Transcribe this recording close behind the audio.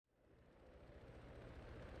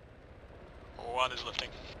1 is lifting.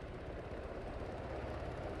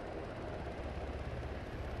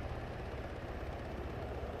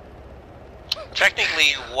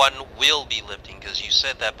 Technically, 1 will be lifting, because you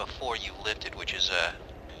said that before you lifted, which is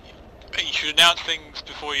You should announce things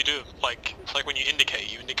before you do them. It's like when you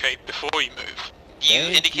indicate before you move. You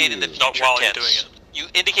indicate in the future Not while tense. you're doing it. You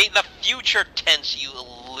indicate in the future tense, you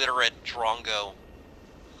illiterate drongo.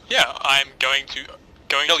 Yeah, I'm going to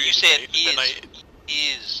No, you said indicate,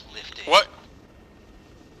 is lifting. What?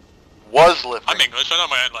 Was lifting. I'm English, I know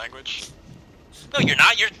my own language. No, you're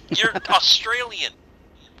not. You're Australian.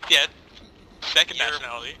 Yeah, second You're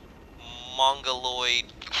nationality. Mongoloid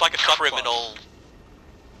It's like a criminal.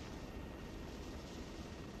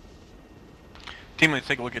 Team, let's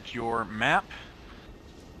take a look at your map.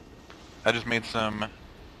 I just made some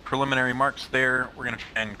preliminary marks there. We're going to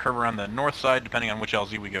try and curve around the north side, depending on which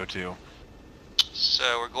LZ we go to.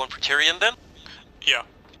 So we're going for Tyrion then? Yeah.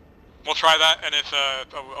 We'll try that, and if,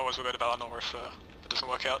 I was a bit about Valinor if it doesn't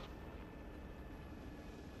work out.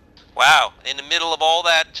 Wow, in the middle of all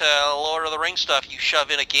that Lord of the Rings stuff, you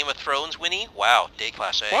shove in a Game of Thrones, Winnie? Wow, day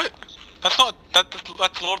class A. What? That's not,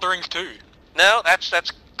 that's Lord of the Rings 2. No, that's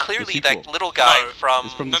clearly that little guy No, from...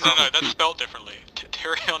 No, that's spelled differently.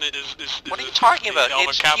 Tyrion is What are you talking about? Elven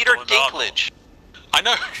It's capital Peter in Valinor. Dinklage. I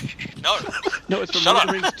know. No. No, it's from Shut Lord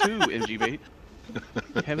up. of the Rings 2, MG bait.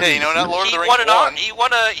 Hey, you know, not Lord of the Rings 1. He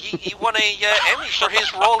won a Emmy for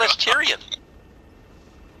his role as Tyrion.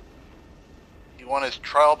 He won his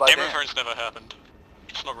trial by Game of dance. Thrones never happened.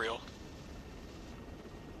 It's not real.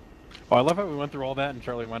 Oh, I love how we went through all that and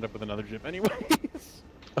Charlie wound up with another gym anyways.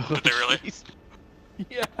 Did they really?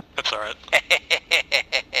 Yeah. That's alright.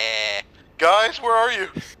 Guys, where are you?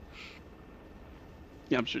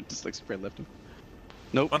 Yeah, I'm sure Dyslexic left him.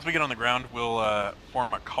 Nope. Once we get on the ground, we'll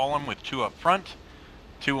form a column with 2 up front.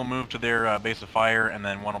 2 will move to their base of fire, and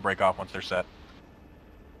then 1 will break off once they're set.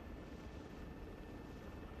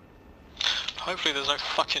 Hopefully there's no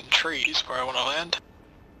fucking trees where I want to land.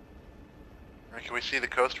 Can we see the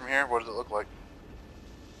coast from here? What does it look like?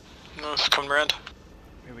 No, it's coming around.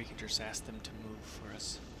 Maybe we can just ask them to move for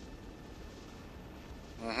us.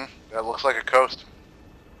 Mm-hmm. That looks like a coast.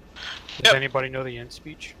 Yep. Does anybody know the end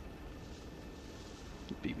speech?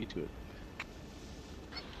 Beat me to it.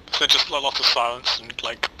 So just lots of silence and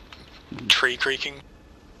like tree creaking.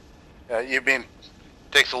 You mean,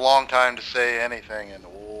 takes a long time to say anything in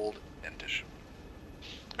old Indish.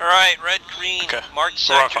 Alright, red, green, Okay. mark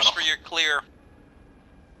We're on sectors final. for your clear.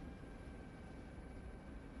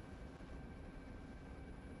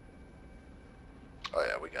 Oh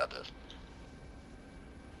yeah, we got this.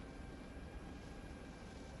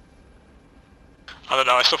 I don't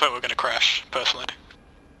know, I still think we're going to crash, personally.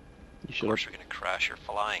 You Of should course we're gonna crash, you're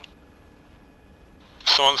flying.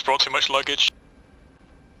 Someone's brought too much luggage.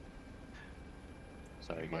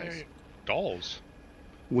 Sorry, guys. Dolls.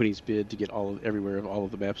 Winnie's bid to get everywhere of all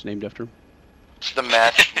of the maps named after him. It's the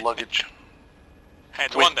match luggage.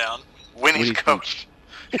 Hands Wait. one down. Winnie's Winnie's coast.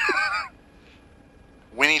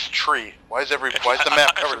 Winnie's tree. Why is the map It's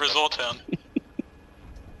covered? a with that? resort town.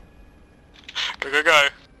 Go, go, go.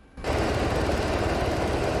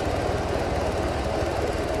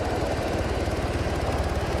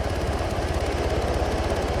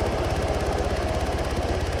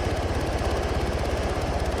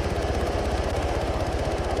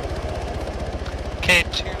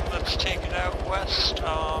 K2, let's take it out west.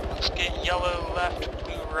 Let's get yellow left,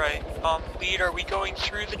 blue right. Lead, are we going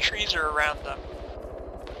through the trees or around them?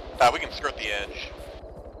 We can skirt the edge.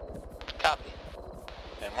 Copy.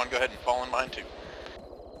 And 1 go ahead and fall in behind 2.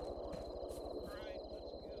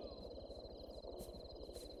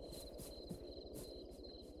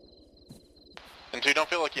 And 2, don't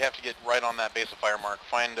feel like you have to get right on that base of fire mark.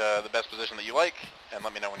 Find the best position that you like, and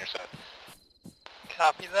let me know when you're set.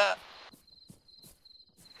 Copy that.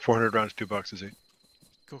 400 rounds, 2 boxes each.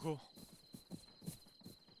 Cool.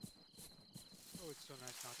 Oh, it's so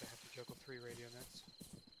nice not to have to juggle 3 radio nets.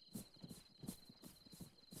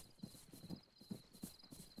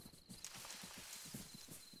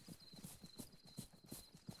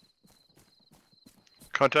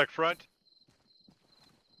 Contact front.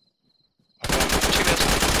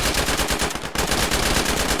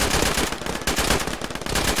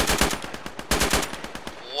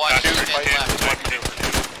 One Two, unit right left. left.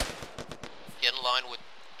 Get in line with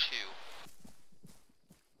 2.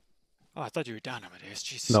 Oh, I thought you were down, Amadeus.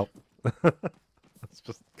 Jesus. No. That's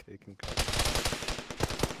just cake and cut.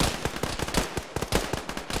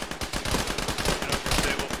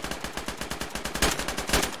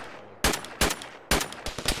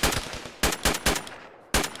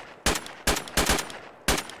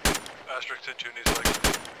 Asterisk 2 needs like.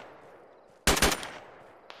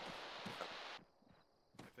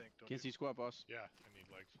 Can't see squat, boss. Yeah, I need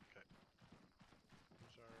legs. Okay.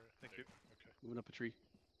 Sorry. Thank you. Okay. Moving up a tree.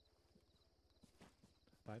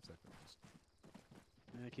 5 seconds.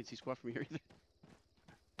 I can't see squat from here either.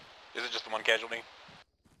 Is it just the one casualty?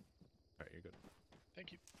 Alright, you're good.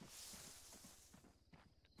 Thank you.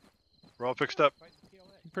 We're all fixed up.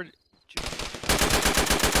 Pretty.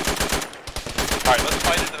 Alright, let's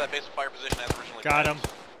fight into that base of fire position as originally Got planned.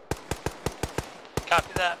 him.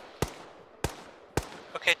 Copy that.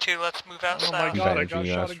 Okay, 2, let's move out Oh my south. god, I Bandaging got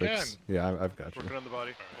your shot asterisks. again. Yeah, I've got you. Working on the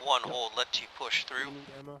body. One hold, let you push through.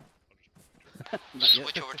 Not yet.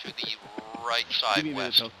 Switch over to the right Give side me a minute,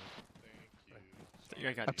 west. though. Thank you.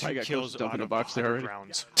 I got I probably 2 got kills close to dumping out a of box there 100 already.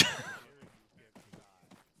 rounds.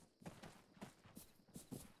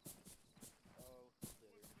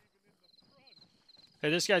 Hey,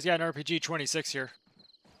 this guy's got an RPG 26 here.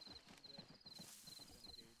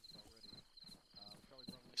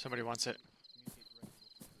 Somebody wants it.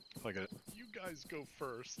 Look at it. You guys go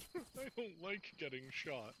first. I don't like getting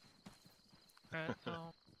shot.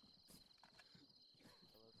 No.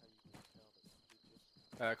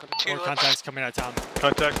 More contacts coming out of town.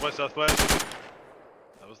 Contact west southwest.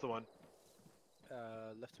 That was the one.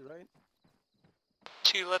 Left to right.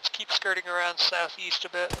 2, let's keep skirting around southeast a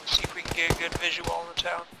bit. See if we can get a good visual on the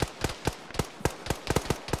town.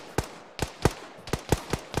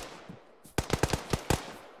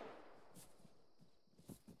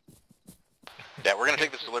 Yeah, we're gonna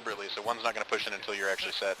take this deliberately, so one's not gonna push in until you're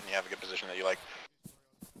actually set and you have a good position that you like.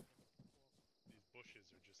 These bushes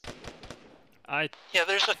are just... Yeah,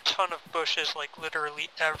 there's a ton of bushes, like literally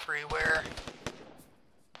everywhere.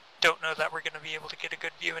 Don't know that we're going to be able to get a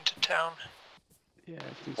good view into town. Yeah.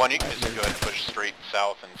 One, you can just go ahead and push straight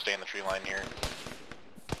south and stay in the tree line here.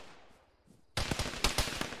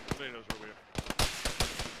 Nobody knows where we are.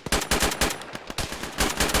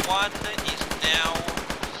 One is now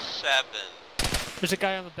 7. There's a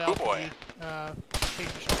guy on the Cool balcony. boy.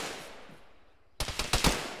 Taking a shot.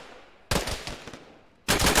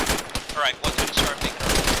 Alright, one's gonna start making a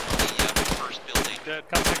move from the first building. Dead.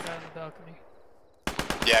 Contact guy on the balcony.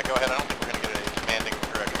 Yeah, go ahead. I don't think we're gonna get a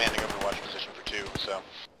commanding overwatch position for 2, so.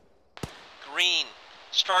 Green,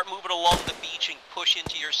 start moving along the beach and push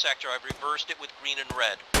into your sector. I've reversed it with green and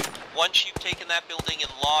red. Once you've taken that building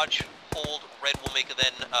and lodge, hold, red will make it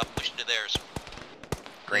then push into theirs.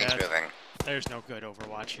 Green's Yeah. moving. There's no good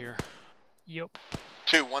Overwatch here. Yep.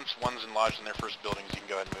 2, once one's lodged in their first buildings, you can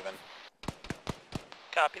go ahead and move in.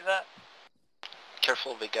 Copy that.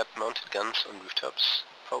 Careful, they got mounted guns on rooftops,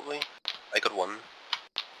 probably. I got 1.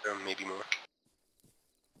 Or maybe more.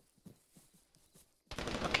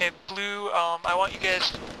 Okay, blue, I want you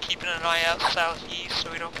guys keeping an eye out southeast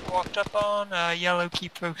so we don't get walked up on. Yellow,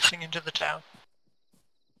 keep focusing into the town.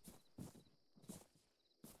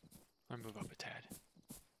 I'll move up a tad.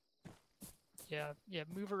 Yeah,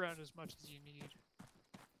 move around as much as you need.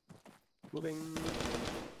 Moving.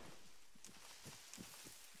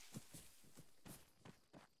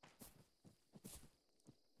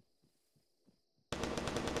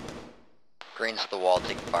 Green's at the wall,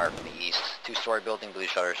 taking fire from the east. 2-story building, blue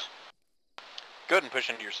shutters. Go ahead and push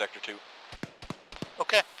into your sector 2.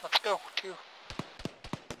 Okay, let's go. 2.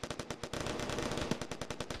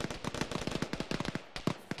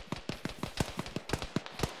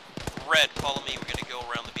 Red, follow me, we're gonna go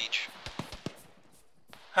around the beach.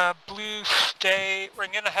 Blue, stay. We're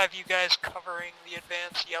gonna have you guys covering the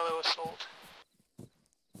advanced yellow assault.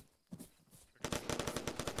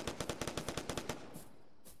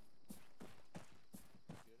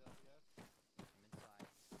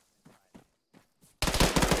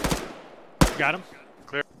 Got him.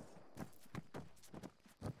 Clear.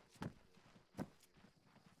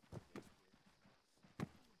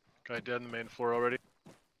 Guy dead on the main floor already.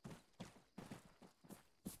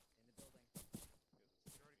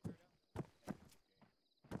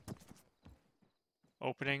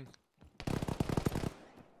 Opening.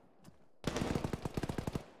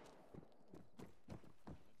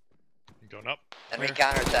 Going up. Enemy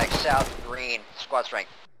counterattack, south, green, squad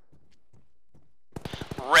strength.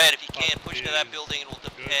 Red, if you can, push into that building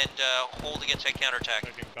and, hold against that counterattack.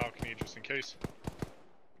 Checking balcony just in case.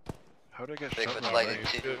 How did I get Bigfoot's shot? in the lighted leg?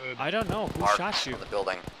 too. Good. I don't know. Who Mark shot you? on the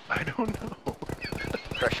building. I don't know.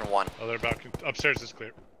 Correction 1. Oh, they're balcony. Upstairs is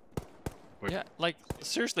clear. Wait. Yeah, like,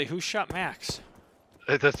 seriously, who shot Max?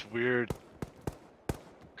 That's weird.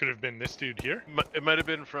 Could have been this dude here. It might have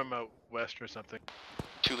been from out west or something.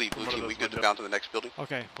 2 lead, blue One of team, those we good to windows. bounce to the next building?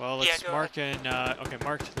 Okay, well, Yeah, let's go mark and, okay,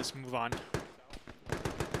 marked, let's move on.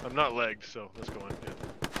 I'm not legged, so let's go on. Yeah.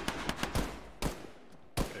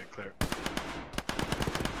 Okay, clear.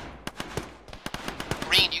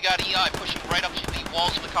 Green, you you got EI pushing right up to the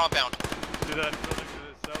walls of the compound. To that building to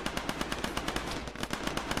the south.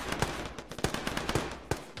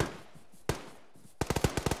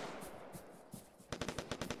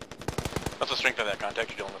 What's the strength of that contact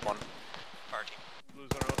you're dealing with one? Party. Blues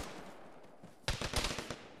are up.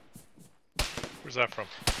 Where's that from?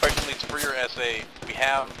 Question leads for your SA. We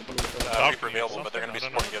have Reaper available, but they're going to be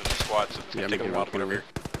supporting the other squads, so it's going to take a while to get over here.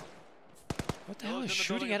 What the hell is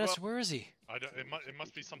shooting at us? Where is he? I don't, it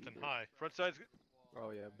must be something high. Front side's...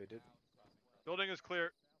 Oh yeah, they did. Building is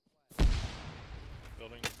clear.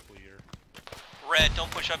 Building is clear. Red,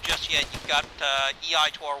 don't push up just yet. You've got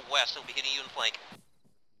EI to our west. It'll be hitting you in flank.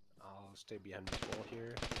 I'll stay behind this wall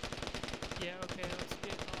here. Yeah, okay, let's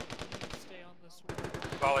get stay on this wall.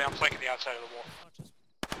 Volley, I'm flanking the outside of the wall. Not just...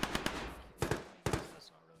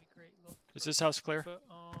 That's not really great look. Is this house clear? But,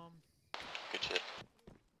 Good shit.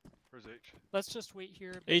 Where's H? let's just wait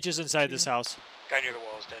here. a bit H is for inside two. this house. Guy near the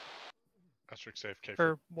wall is dead. Asterisk safe, K Or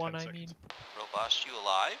for one, 10 I seconds. mean. Robust, you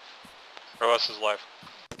alive? Robust is live.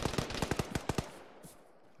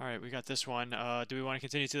 Alright, we got this one. Do we want to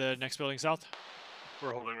continue to the next building south?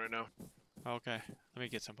 We're holding right now. Okay, let me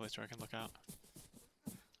get someplace where I can look out.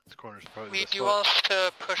 This corner's probably We the best do spot. want us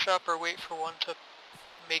to push up or wait for one to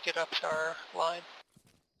make it up to our line?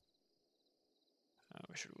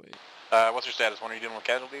 We should wait. What's your status? One, are you dealing with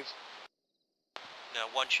casualties? No,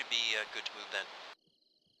 one should be good to move then.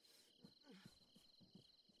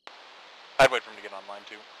 I'd wait for him to get online,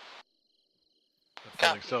 too.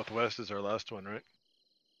 Building southwest is our last one, right?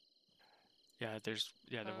 Yeah, there's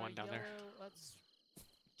the one down there. Yellow, let's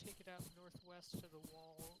take it out northwest to the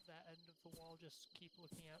wall, that end of the wall, just keep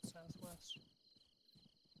looking out southwest.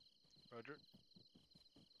 Roger.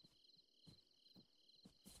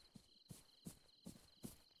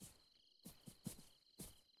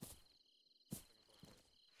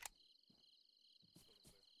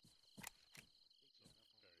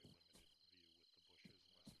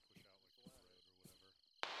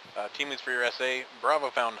 Team leads for your SA. Bravo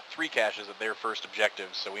found 3 caches at their first objective,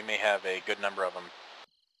 so we may have a good number of them.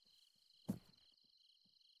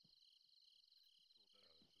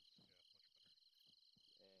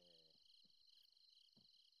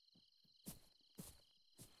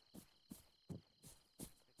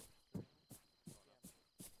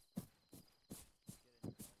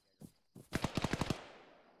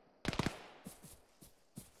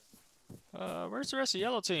 Where's the rest of the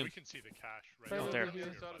yellow team? We can see the cache right Right now. over there. here.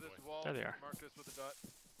 Side of this wall, There they are. mark this with a dot.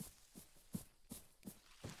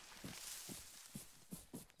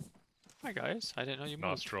 Hi guys, I didn't know you moved.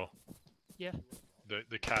 Nostril. Yeah.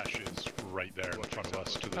 The cache is right there in front of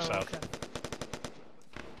us to the Oh, south. okay.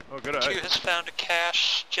 Oh, good eye. Two has found a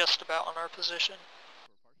cache just about on our position.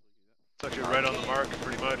 It's actually right on the mark,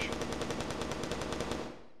 pretty much.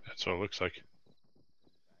 That's what it looks like.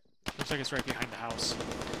 Looks like it's right behind the house.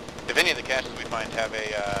 If any of the caches we find have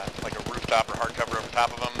a like a rooftop or hardcover over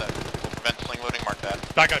top of them that will prevent sling loading, mark that.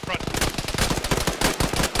 That guy front.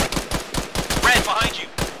 Red, behind you!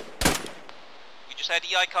 We just had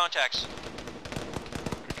EI contacts.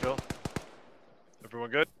 Good kill. Everyone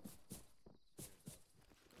good?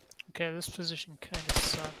 Okay, this position kind of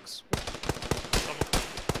sucks.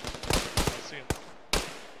 I see him.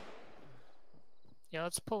 Yeah,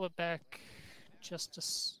 let's pull it back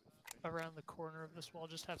just around the corner of this wall.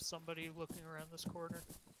 Just have somebody looking around this corner.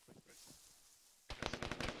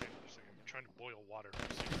 I'm trying to boil water.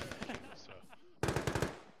 So.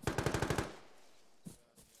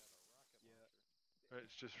 Alright,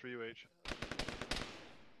 it's just for you, H.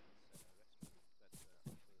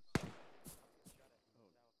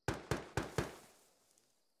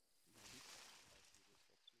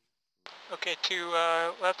 Okay, two,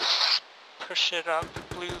 let's push it up.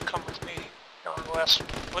 Blue, come with me. Going west.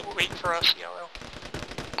 Wait for us, yellow.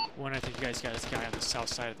 One, I think you guys got this guy on the south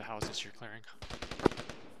side of the house that you're clearing.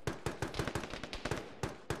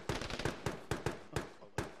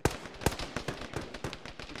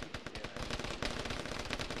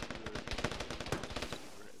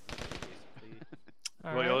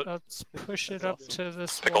 Alright, let's push it up to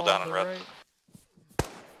this Pickle wall down on on the red. right.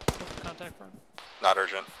 Contact front. Not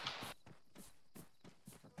urgent.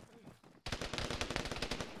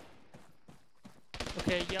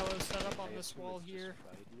 Okay, yellow, set up on this wall here.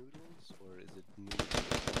 Fried noodles, or is it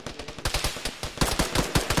noodles?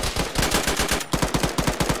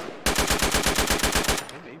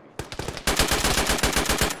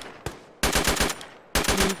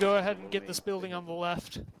 Blue, go ahead and get this building on the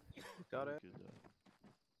left. Got it.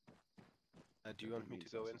 Do you want me to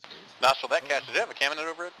go in first? Nostril, that cache, did it have a cabinet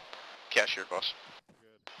over it? Cache here, boss.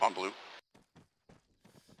 On blue.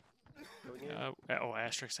 Going in? Oh,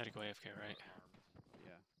 Asterisk had to go AFK, right?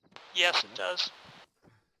 Yeah. Yes, it does.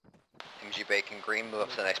 MG Bacon Green, move up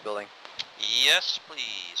to the next building. Yes,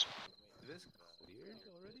 please.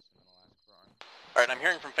 Alright, I'm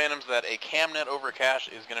hearing from Phantoms that a cam net over cache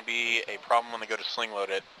is going to be a problem when they go to sling load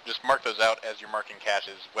it. Just mark those out as you're marking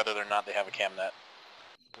caches, whether or not they have a cam net.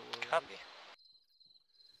 Copy.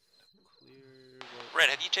 Red,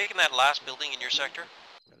 have you taken that last building in your sector?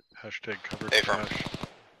 Hashtag covered Affirm. cache.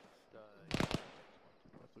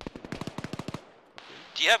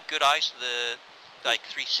 Do you have good eyes to the, like,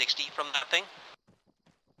 360 from that thing?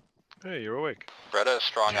 Hey, you're awake. Brett has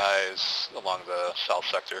strong eyes along the south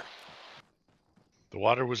sector. The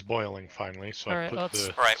water was boiling finally, so I Alright, put let's-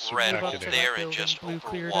 the Alright, super Red, packet hold in. there and Building, just blue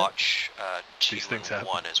cleared it. overwatch 2 These things and happen.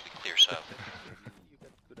 1 as we clear south.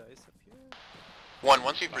 One,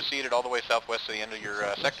 once you've proceeded all the way southwest to the end of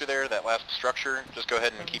your sector there, that last structure, just go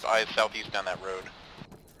ahead and keep eyes southeast down that road.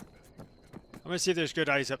 I'm gonna see if there's good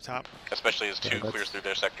eyes up top. Especially as 2 clears through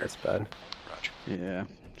their sector. That's bad. Roger. Yeah.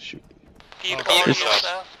 Shoot. People Oh, are Chris-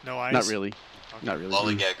 south. No eyes. Not really. Not really.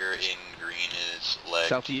 Lollygagger in green is leg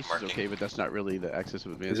Southeast marking. is okay, but that's not really the axis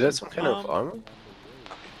of advance. Is that some kind of armor?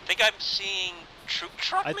 I think I'm seeing troop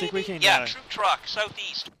truck, I think maybe? we can, Yeah, troop truck,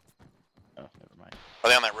 southeast. Oh, never mind. Are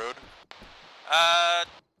they on that road?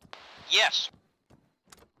 Yes.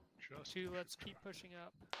 2, let's keep pushing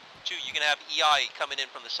up. 2, you can have EI coming in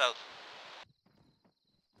from the south.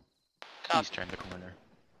 Please turn the corner.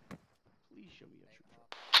 Please show me a troop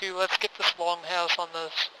truck. 2, let's get this longhouse on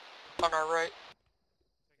our right.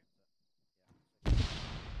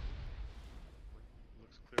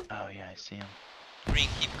 Looks clear. Oh yeah, I see him. Green,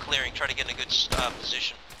 keep clearing, try to get in a good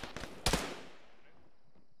position.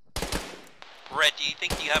 Red, do you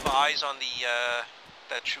think you have eyes on the,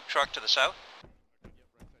 that troop truck to the south?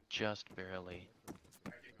 Just barely.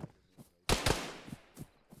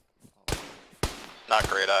 Not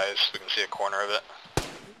great eyes. We can see a corner of it.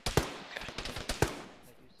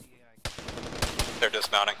 They're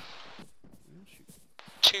dismounting.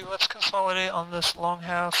 2, let's consolidate on this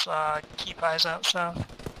longhouse. Keep eyes out south.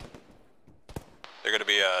 They're going to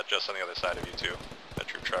be just on the other side of you too. That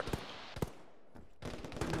troop truck.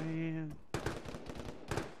 Man.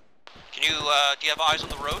 Can you, do you have eyes on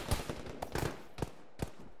the road?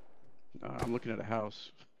 I'm looking at a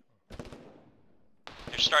house.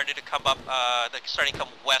 They're starting to come up, they're starting to come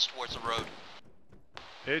west towards the road.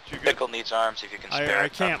 Hey, you good? Pickle needs arms if you can spare I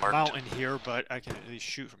it. can't Marked. mount in here, but I can at least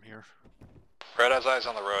shoot from here. Brett has eyes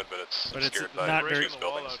on the road, but it's But it's obscured by not two very- Breaking the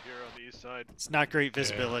wall buildings. out here on the east side. It's not great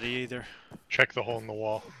visibility either. Check the hole in the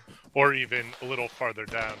wall. Or even a little farther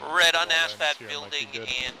down. Red, The wall unask ends that here might be building good.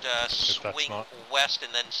 and that's swing not. west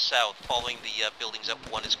and then south, following the buildings that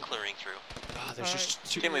 1 is clearing through. Ah, there's just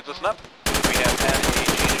 2. Team leads, listen up. We have had a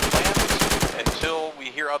change of plans. Until we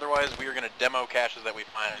hear otherwise, we are going to demo caches that we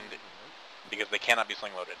find because they cannot be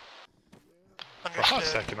sling loaded. For a hot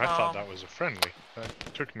Understood. second, I thought that was a friendly. That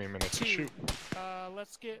took me a minute to 2, shoot.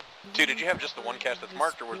 let's get... 2, did you have just the one cache that's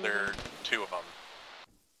marked, or were there 2 of them?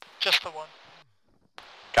 Just the 1.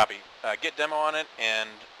 Copy. Get demo on it, and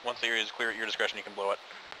once the area is clear at your discretion, you can blow it.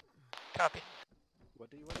 Copy. What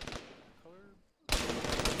do you want?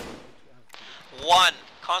 1,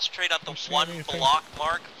 concentrate on the Don't see 1 anything. block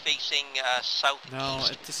mark facing southeast. No,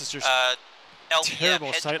 this is just LPF, terrible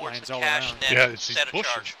head sight towards lines the all cache around. net, Yeah, it's these set a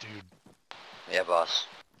bushes, charge. dude. Yeah, boss.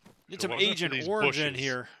 need So some it wasn't for Agent these Orange in bushes.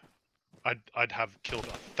 here. I'd have killed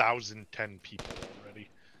 1,010 people already.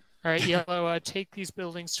 Alright, Yellow, take these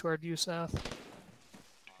buildings to our due south.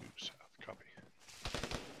 Due south, copy.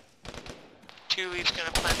 2, he's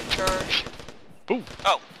gonna plant a charge. Ooh,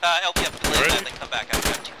 Oh, LPF, delay Ready? that, then come back. I've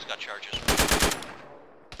got 2's got charges.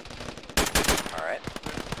 Alright.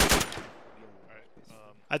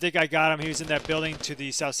 I think I got him. He was in that building to the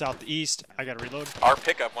south-southeast. I gotta reload. Our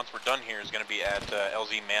pickup, once we're done here, is going to be at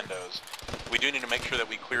LZ Mando's. We do need to make sure that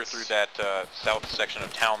we clear through that south section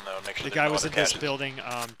of town, though, and make sure The there's guy no was other in this caches. building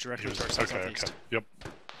directly to our okay, south-southeast. okay. Yep.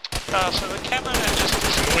 So the camera that just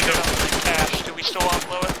disappeared on the cache, do we still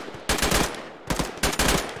unload it?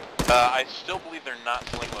 I still believe they're not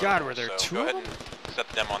sling loaded. God, were there so 2 go of ahead them? and set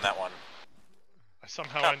the demo on that one. I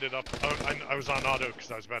somehow ended up. I was on auto because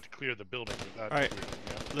I was about to clear the building with that. Alright. Yeah.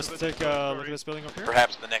 Let's take a look at this building up here.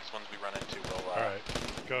 Perhaps the next ones we run into will Alright,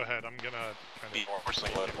 go ahead. I'm gonna kind be of more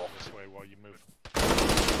sling loadable. this way while you move.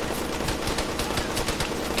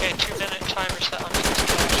 Okay, 2-minute timer set on this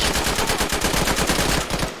cache.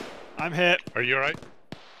 I'm hit. Are you alright?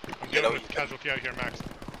 I'm dealing with casualty out here, Max.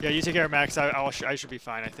 Yeah, you take care of Max. I should be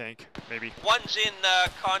fine, I think. Maybe. 1's in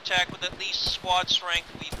contact with at least squad strength.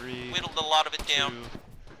 We've 3, whittled a lot of it 2, down.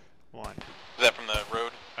 1. Is that from the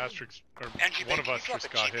road? Asterix, or Angie, one of can you us drop just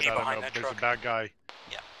the got GP hit. I don't behind know. that There's a truck? bad guy.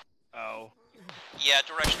 Oh. Yeah,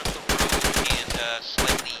 direction of the road and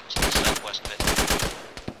slightly to the southwest of it.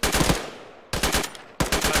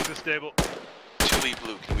 Back to stable. 2 lead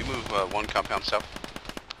blue, can we move 1 compound south?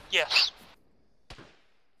 Yes.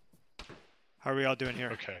 How are we all doing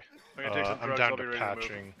here? Okay. I'm gonna take some I'm drugs, down I'll be to ready to move.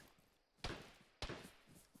 patching.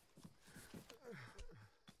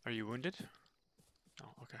 Are you wounded? Oh,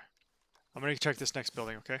 okay. I'm gonna check this next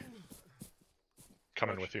building, okay?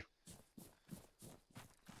 Coming with you.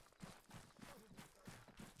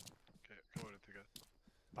 Okay, come with you guys.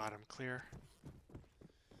 Bottom clear.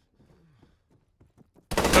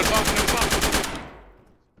 No bomb, no bomb!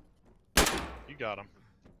 You got him.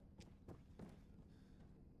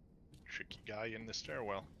 Tricky guy in the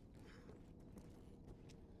stairwell.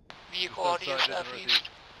 Vehicle Just audio outside the southeast.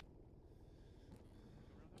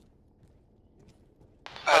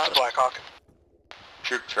 That's a Blackhawk.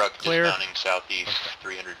 Troop truck Clear. dismounting southeast,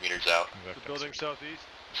 300 meters out. The building southeast.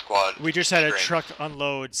 Squad. We just had a strength. truck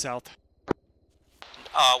unload south.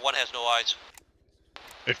 One has no eyes.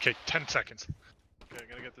 FK, 10 seconds. Okay, I'm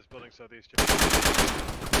gonna get this building southeast.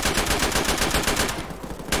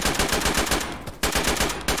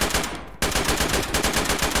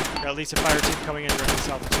 Got at least a fire team coming in directly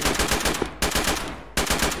south of 2,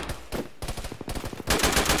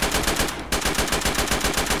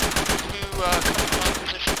 come to my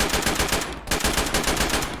position.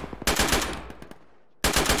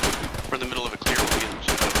 We're in the middle of a clear, we'll be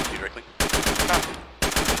with you directly.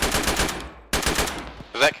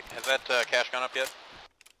 Has that cash gone up yet?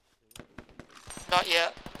 Not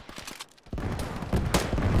yet.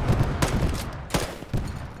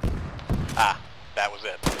 Ah, that was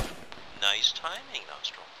it. Nice timing,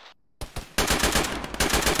 Nostril.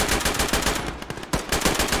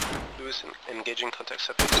 Lewis, engaging contact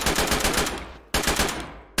set.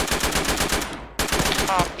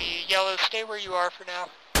 Copy. Yellow, stay where you are for now.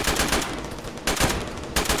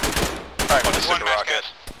 Alright, let's One stick a match, rocket. guys.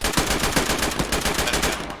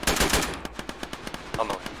 On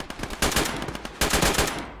the way.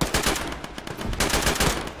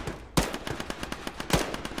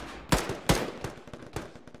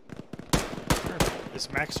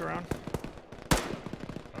 Is Max around?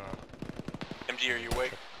 MG, are you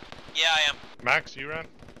awake? Yeah, I am. Max, you ran?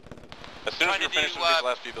 As soon as Trying we're to finished do, with these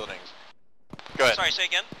last few buildings. Go ahead. Sorry, say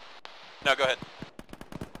again? No, go ahead.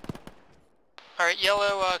 Alright,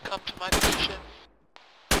 Yellow, come to my position.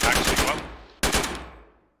 Max, you up?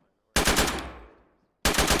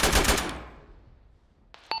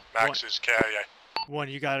 Max is carrier. One,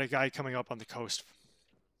 you got a guy coming up on the coast.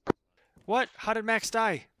 What? How did Max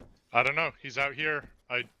die? I don't know. He's out here.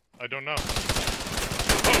 I don't know.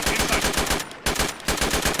 Oh, inside.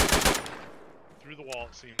 Through the wall,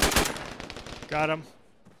 it seems. Got him.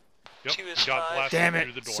 Yep, Two he is got five. blasted Damn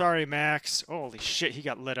through the it. door. Sorry, Max. Holy shit, he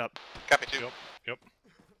got lit up. Copy 2. Yep.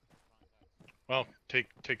 Well, take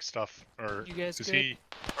stuff. Or You guys is good? he?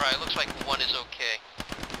 Alright, looks like 1 is okay.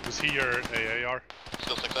 Is he your AAR?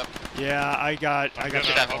 Still 6 up. Yeah, I got I'm the gonna-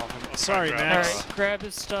 ammo I'll- off him. I'll Sorry, grab Max. Alright, grab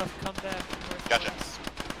his stuff, come back. Gotcha. Northwest.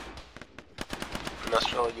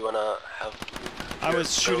 Nostril, you wanna have... I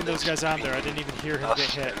was shooting those guys on there. I didn't even hear him get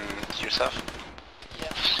us hit. and yourself?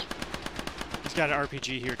 Yes. He's got an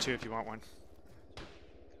RPG here too if you want one.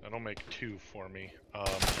 That'll make 2 for me.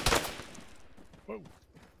 Whoa.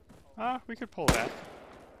 We could pull that.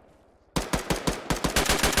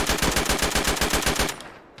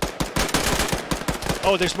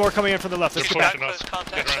 Oh, there's more coming in from the left. Let's They're get back. pushing us. Close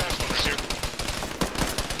contact Get around this one right here.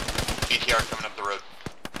 BTR coming up the road.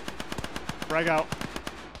 Frag out.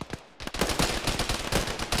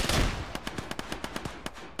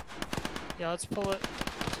 Yeah, let's pull it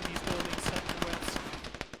to these buildings set to the west.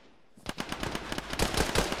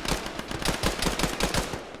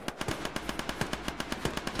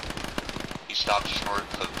 He stopped short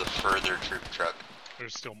of the further troop truck.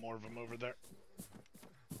 There's still more of them over there.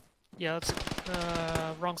 Yeah, let's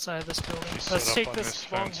wrong side of this building. He's Let's set up take on this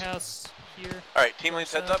this long fence. house here. Alright, team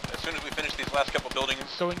leads heads up. As soon as we finish these last couple buildings,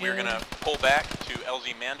 Going we're in. gonna pull back to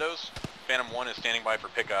LZ Mandos. Phantom 1 is standing by for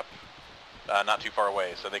pickup, not too far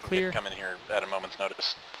away, so they can Clear. come in here at a moment's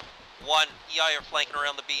notice. 1, EI are flanking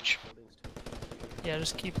around the beach. Yeah,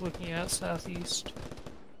 just keep looking out southeast.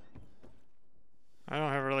 I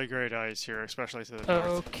don't have really great eyes here, especially to the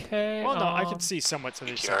north. Okay. Well, no, I can see somewhat to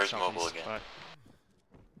the BTR is south, mobile southeast, again. but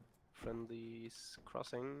Friendlies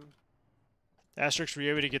crossing. Asterix, were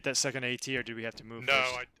you able to get that second AT, or did we have to move? No,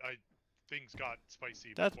 first? things got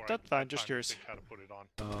spicy That- before that's I fine, had just time to curious. think how to put it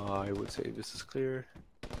on. I would say this is clear.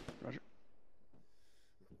 Roger.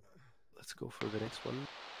 Let's go for the next one.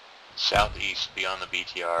 Southeast beyond the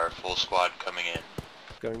BTR, full squad coming in.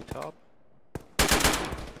 Going top.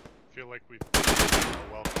 feel like we've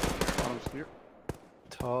welcome here. Bottom's clear.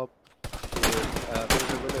 Top. There's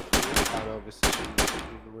a window clear. Oh no, this is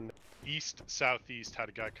the window. East, southeast had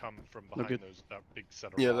a guy come from behind good. that big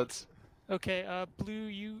set of Yeah, rocks. Okay,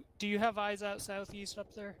 Blue, do you have eyes out southeast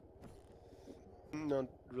up there? Not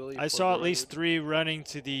really. I saw at least 3 running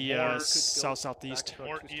to the south-southeast.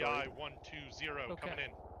 More EI 120 coming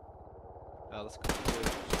in. Let's go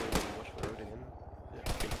watch the road again. Yeah, I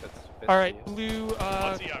think that's best. Alright, Blue,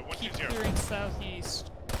 What's EI keep 120? clearing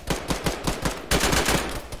southeast.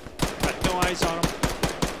 Got no eyes on him.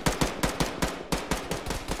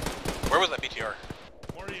 Where was that BTR?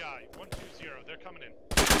 More EI 120. They're coming in.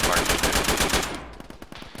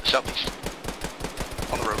 Southeast.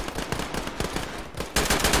 On the road.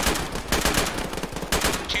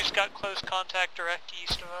 2's got close contact direct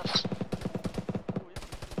east of us.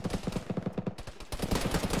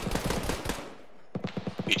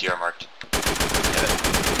 BTR marked.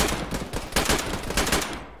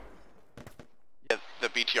 Yeah, the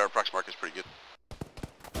BTR prox mark is pretty good.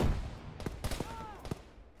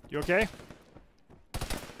 You okay?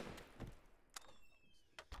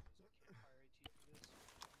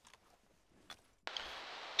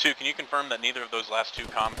 Two, can you confirm that neither of those last 2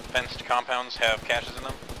 fenced compounds have caches in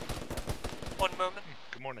them? One moment.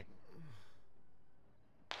 Good morning.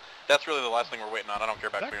 That's really the last thing we're waiting on. I don't care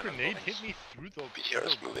about That clearing those grenade buildings. hit me through the BTR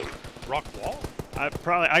is moving. rock wall?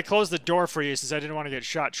 I closed the door for you since I didn't want to get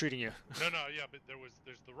shot treating you. No, yeah, but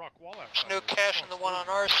there's the rock wall outside. There's no cache in the one on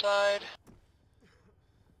our side.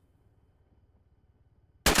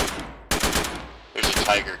 There's a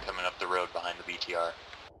tiger coming up the road behind the BTR.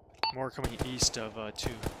 More coming east of 2.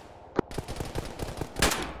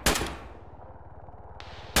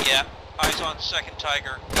 Yeah, eyes on second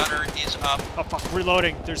tiger. Gunner is up. Oh fuck,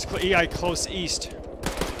 reloading. There's EI close east.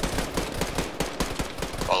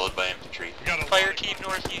 Followed by infantry. We got a Fire lot of team contact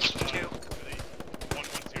northeast of 2.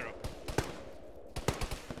 110.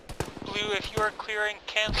 Blue, if you are clearing,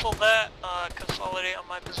 cancel that. Consolidate on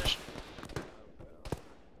my position.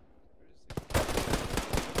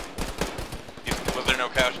 Was there no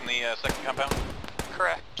cache in the second compound?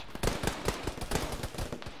 Correct.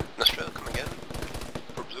 Australia coming in.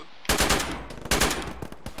 For blue.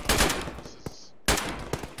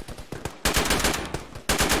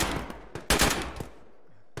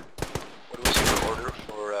 What was your order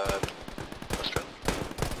for Australia?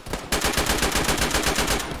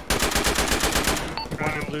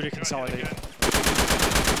 Wanted Blue to consolidate.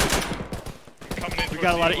 Coming in We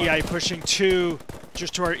got a lot of towards EI pushing 2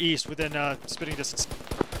 just to our east within spitting distance.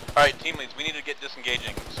 Alright, team leads, we need to get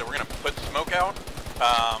disengaging. So we're going to put smoke out.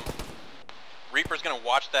 Reaper's going to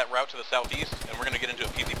watch that route to the southeast, and we're going to get into a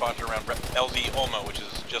PC posture around LZ Olmo, which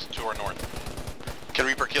is just to our north. Can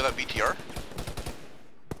Reaper kill that BTR?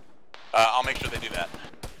 I'll make sure they do that.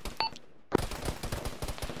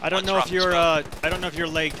 I don't know if you're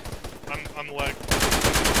legged. I'm legged.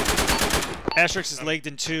 Asterix is legged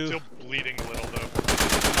in 2. Still bleeding a little though.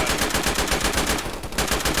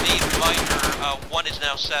 Main reminder, 1 is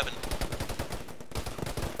now 7.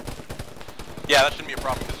 Yeah, that shouldn't be a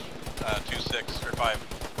problem because 2, 6, or 5.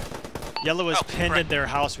 Yellow is Oh, pinned correct. in their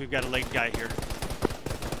house. We've got a legged guy here.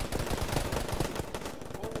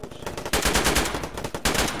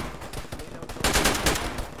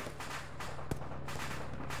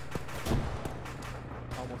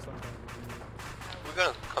 We're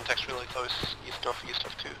gonna contact really close, east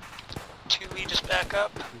of 2. 2, we just back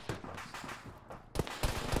up.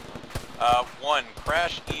 1,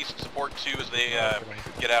 crash east, support 2 as they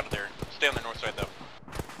get out of there. Stay on the north side though.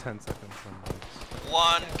 10 seconds on this.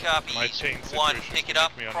 1 copy. My chain 1, situation pick it will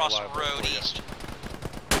up, make me cross the unreliable road for you. east.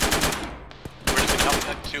 We're just going to help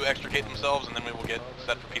that 2 extricate themselves and then we will get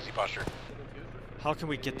set for PC posture. How can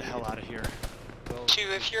we get the hell out of here?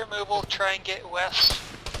 2, if you're mobile, try and get west.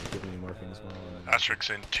 Give me morphine as well. Asterix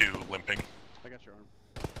in 2, limping. I got your arm.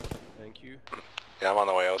 Thank you. Yeah, I'm on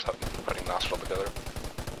the way. I was putting nostril together.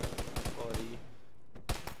 Quality.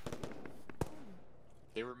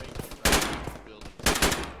 They were making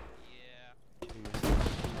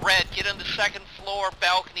Red, get on the second floor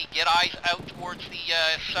balcony. Get eyes out towards the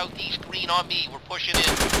southeast. Green on me. We're pushing in.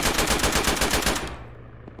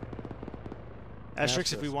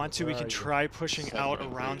 Asterix, if we want to, we can try pushing out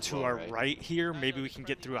around to our right here. Maybe we can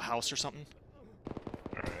get through a house or something.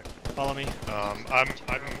 Alright. Follow me.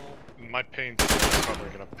 My pain's probably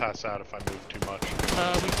gonna pass out if I move too much.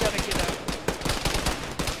 We gotta get out.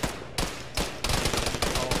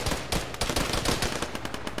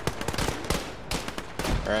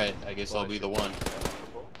 Alright, I guess I'll be the one.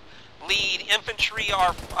 Lead, infantry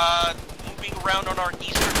are moving around on our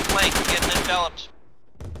eastern flank, getting enveloped.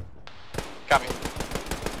 Copy.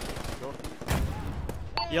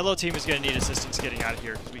 Yellow team is going to need assistance getting out of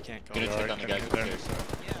here because we can't go. I'm gonna check on the guy upstairs.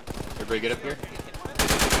 Everybody get up here?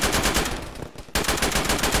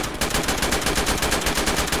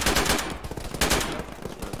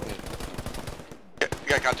 We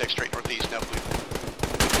got contact straight northeast now, please.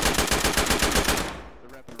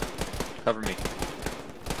 Cover me.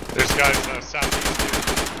 There's guys southeast.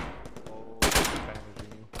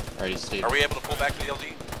 Alright, he's stable. Are we able to pull back to the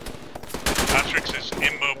LZ? Patrick's is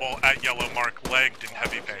immobile at yellow mark, legged in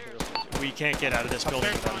heavy pain. We can't get out of this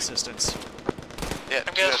building without assistance. Yeah,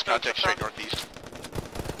 I'm gonna contact straight northeast.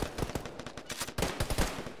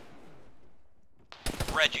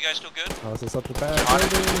 Red, you guys still good? Oh, is this such a bad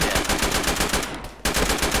building?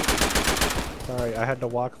 Sorry, I had to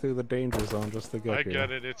walk through the danger zone just to get I here.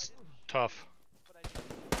 get it, it's tough.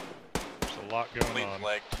 There's a lot going on.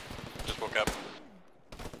 Flagged. Just woke up.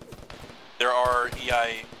 There are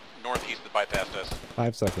EI northeast that bypassed us.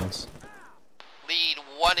 5 seconds. Lead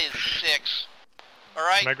 1 is 6.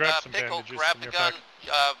 Alright, Can I grab some Pickle, bandages grab from the your gun.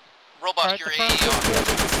 pack? Robust, Alright, your the AE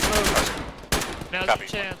Now's Copy. your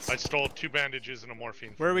chance. I stole 2 bandages and a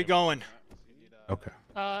morphine. Where are we going? Okay.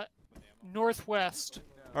 Northwest.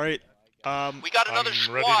 All right. We got another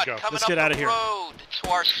I'm ready squad to go. coming Let's up get the out of here. road to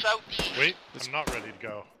our southeast. Wait, I'm not ready to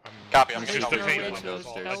go. Copy, I'm Just shooting the over pain here.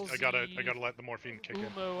 level. I gotta let the morphine kick in.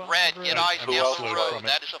 Red, get eyes I'm down just the slow road. from it.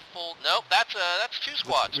 That is a full. Nope, that's 2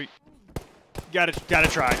 squads. Gotta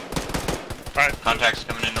try. Alright. Contacts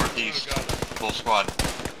coming in northeast. Full squad.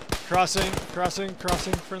 Crossing,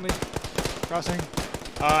 friendly. Crossing.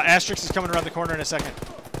 Asterix is coming around the corner in a second.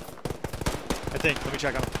 I think. Let me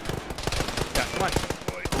check on him. Yeah, come on.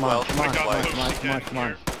 Come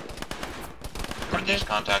on. Northeast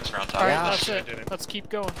contacts are on top. Alright, that's it. Let's keep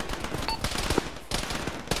going.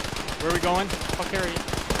 Where are we going? I'll carry you.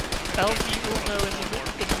 LV Ulmo in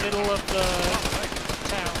the middle of the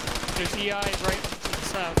town. There's EI right to the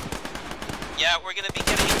south. Yeah, we're gonna be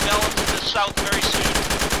getting Melon to the south very soon.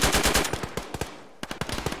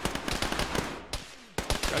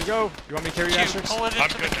 Gotta go. You want me to carry you, Asterix? Pull it I'm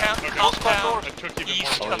into the good now. compound I took even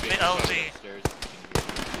east more of the LZ.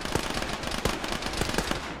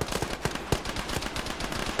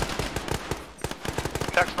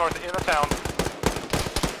 Text north in the town.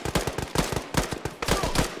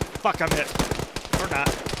 Fuck, I'm hit. Or not.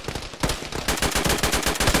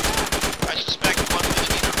 I suspect one's gonna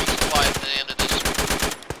need a resupply at the end of this.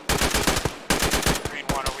 Green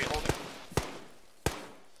 1, are we holding?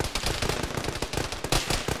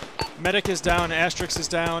 Medic is down. Asterix is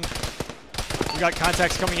down. We got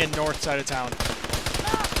contacts coming in north side of town.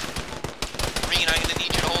 Green, I'm gonna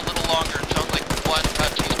need you to hold a little longer. It sounds like 1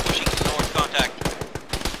 team's pushing to north contact.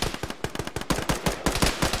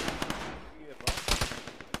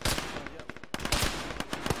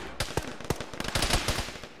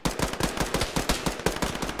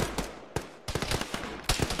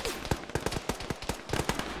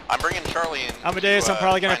 I'm bringing Charlie in. Amadeus, I'm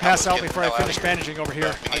probably gonna pass out before I finish bandaging. bandaging over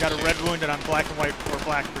here. I got a red wound and I'm black and white, or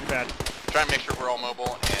black pretty bad. Trying to make sure we're all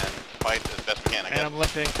mobile and fight as best we can, I guess. And I'm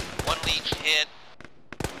limping. 1 lead's hit.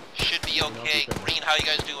 Should be okay. Green, how you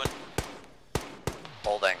guys doing?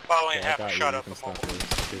 Holding. Following half a shot up the Oh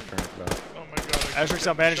my god. Asterix,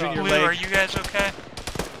 I'm bandaging your Blue, leg. are you guys okay?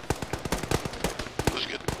 Looks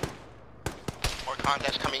good. More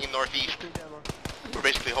contacts coming in northeast. We're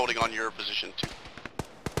basically holding on your position too.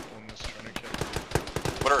 On this tourniquet.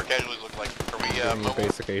 What do our casualties look like? Are we Give me mobile?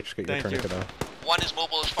 basic H, get your Thank you. tourniquet off. 1 is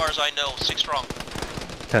mobile as far as I know. 6 strong.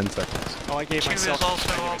 10 seconds. Oh, I gave 2 myself, is also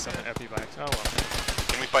I gave all myself an epi bike. Oh well.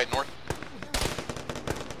 Can we fight north?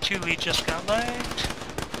 2 lead just got legged.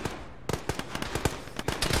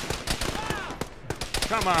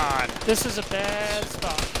 Come on. This is a bad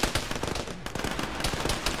spot.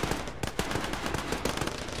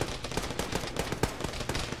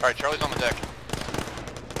 Alright, Charlie's on the deck.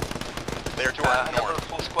 They are to our north.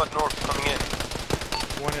 Full squad north coming in.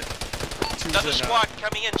 One at two's Another in, squad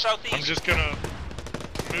coming in southeast. I'm just gonna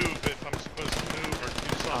move if I'm supposed to move or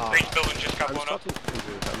do something. Green building just got I'm blown up. supposed to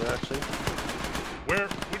do that, actually.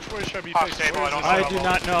 Which way should I be Off facing? table, Where is I don't this I level? do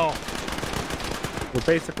not know. We're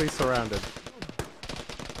basically surrounded.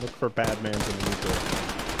 Look for bad mans in the nuclear.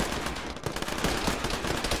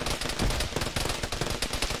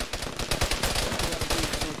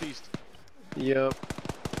 Yep.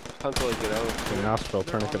 Until I get out. Okay, nostril,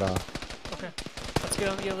 tourniquet off. Okay. Let's get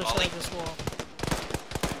on the other side of this wall.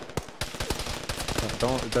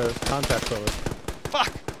 Don't, there's contacts over.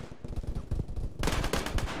 Fuck!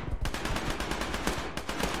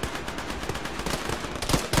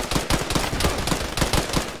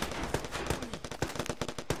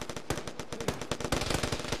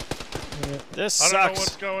 I This don't know sucks.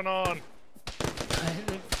 what's going on.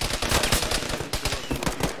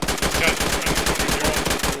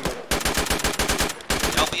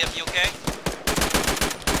 you okay?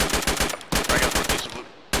 I got northeast of blue.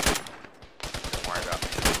 Don't worry about me.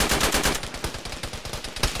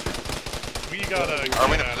 We got a... Are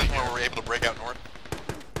we in a position where we're able to break out north?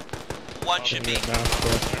 One should be. Blue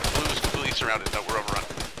is completely surrounded. No, we're overrun.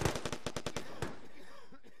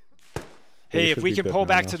 Hey, Yeah, if we should be can pull good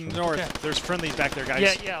back now, to the so. north, there's friendlies back there, guys.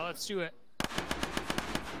 Yeah, yeah, let's do it.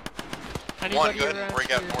 One, Anybody go ahead and around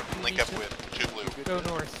break out here north and who link needs up it? with 2 blue. Go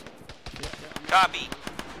north. Copy.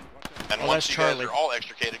 And Oh, once that's you Charlie. guys are all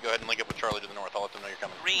extricated, go ahead and link up with Charlie to the north. I'll let them know you're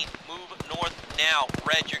coming. Green, move north now.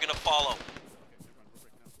 Red, you're gonna follow.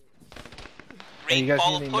 Green, you guys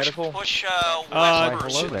follow, need any push, medical? push, Why,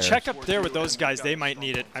 west hello first. there. Check up there with those guys. They might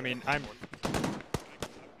need it. I mean, I'm...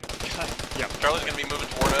 Yeah. Charlie's gonna be moving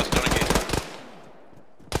toward us. Don't engage.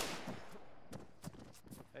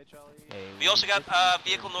 Hey, Charlie. We also got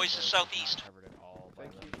vehicle noises southeast.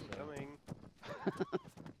 Thank you for coming.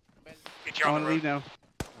 I want to leave now.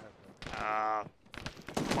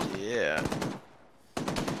 Yeah.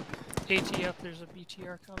 ATF, there's a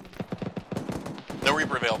BTR coming. No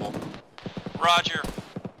Reaper available. Roger.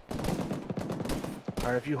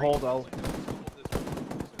 Alright, if you hold, I'll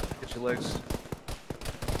get your legs.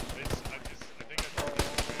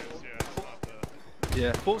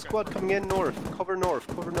 Yeah, full squad coming in north. Cover north,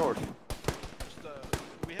 cover north.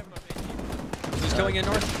 Who's going in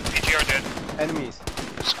north? BTR dead. Enemies.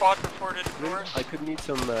 Squad reported north. I could need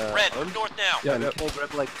some Red, arms. north now. Yeah, and can I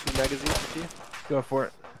grab like 2 magazines with you? Go for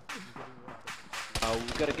it.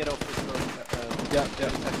 We gotta get off this road. Yeah.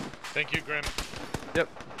 Thank you, Grim. Yep.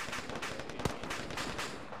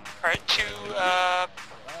 Alright,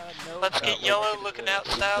 let's get yellow looking out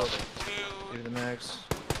south, blue Give the mags.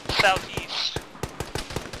 southeast.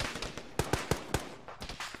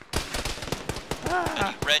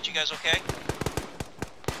 Red, you guys okay?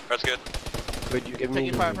 That's good. Wait, you give me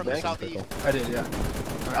Taking fire the from the mags? southeast. I did, yeah.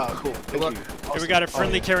 Oh, cool. Thank you. Hey, we got a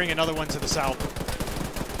friendly carrying another one to the south.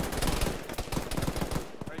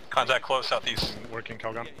 Contact close southeast. Working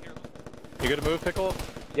Calgon. You gonna move, Pickle?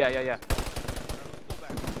 Yeah.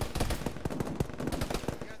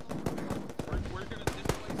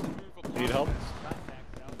 Need help?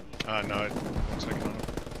 No, 1 second on it.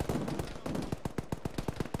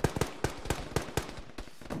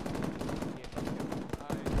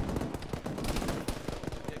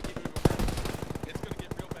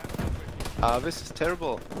 This is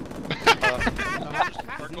terrible.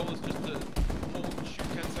 Our goal is just to hold, shoot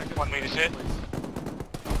 10 seconds. 1 lead is hit.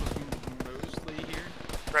 Mostly here.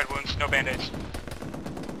 Red wounds, no band-aids.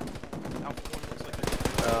 Alpha 1 looks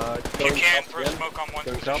like If you can, throw smoke on one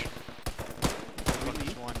position.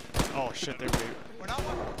 Oh shit, there we go.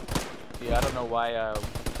 Yeah, I don't know why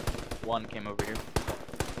one came over here.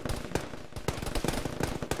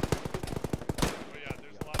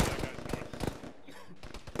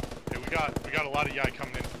 We got a lot of YI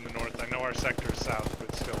coming in from the north. I know our sector is south,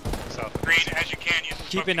 but still south. Green, as you can, use the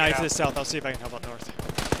Keep smoke an to eye get to the out. south. I'll see if I can help out north.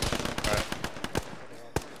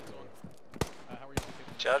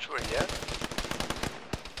 Judge, where you at?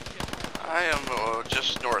 I am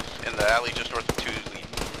just north, in the alley just north of 2 lead.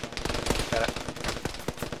 Got it.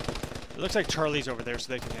 It looks like Charlie's over there,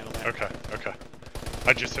 so they can handle that. Okay.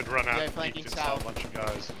 I just had run out Yeah, and flanking peeked and saw a south. bunch of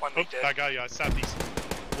guys. One Oh, lead dead. that guy, southeast.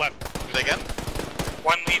 Left. Say again?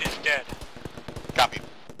 1 lead is dead. Copy.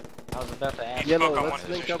 I was about to ask. Yellow, smoke on let's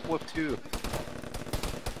one link position. up with 2.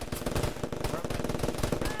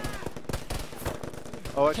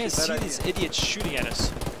 Oh, I can't see these idiots shooting at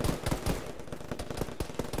us.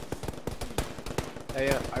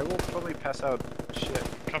 Hey, I will probably pass out. Shit.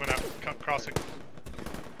 Coming out, crossing.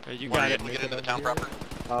 You Wanna got it. get into the town proper?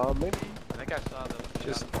 Maybe. I think I saw them.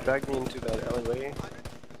 Just drag me into that alleyway.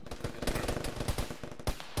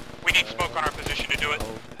 We need smoke on our position to do it.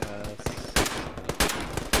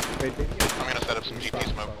 Wait, maybe I'm gonna set up some GP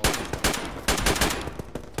smoke.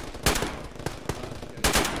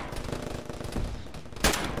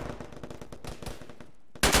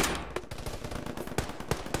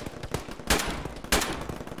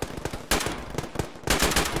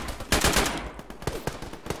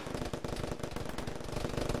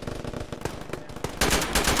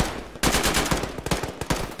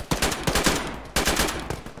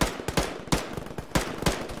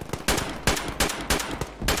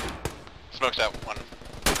 Smoke's out, 1.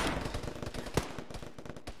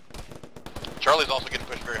 Charlie's also getting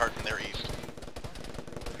pushed very hard from their east.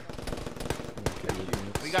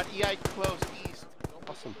 We got EI close east.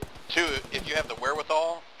 Awesome. 2, if you have the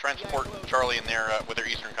wherewithal, try and support Charlie in their with their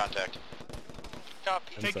eastern contact.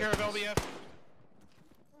 Copy. Take care of LBF.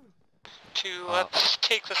 2, let's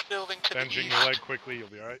take this building to the Bending east. your leg quickly, you'll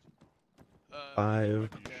be alright. 5.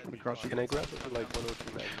 Across Can I grab it like 1 or 2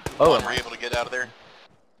 mags? Oh, were you able to get out of there?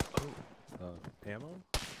 Ammo?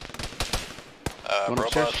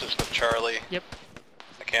 Robust is with Charlie. Yep.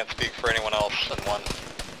 I can't speak for anyone else in 1.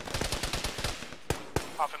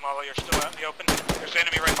 Off and Lalo, you're still out in the open. There's an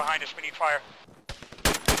enemy right behind us. We need fire.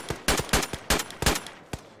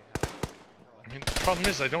 I mean, the problem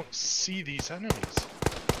is I don't see these enemies.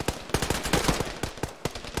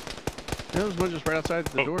 Yeah, there's one just right outside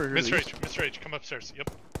the door. Here, Mr. H, Mr. H, come upstairs.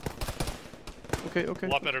 Yep. Okay, okay. A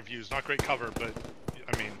lot better views. Not great cover, but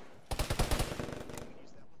I mean.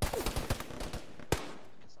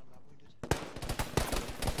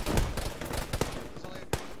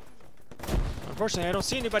 Unfortunately, I don't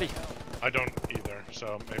see anybody. I don't either,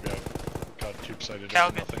 so maybe I got too excited.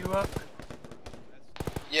 Calvin, you up?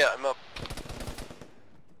 Yeah, I'm up.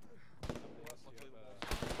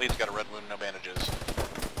 Lee's got a red wound, no bandages.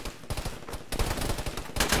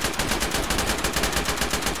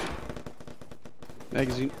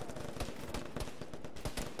 Magazine.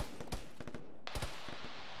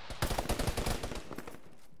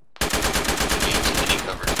 Any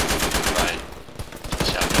cover by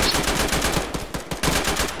southwest.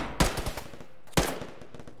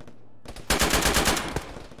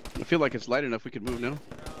 I feel like it's light enough we could move now.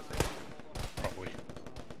 Probably.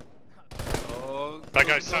 That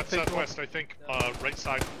guy's southwest, I think. Right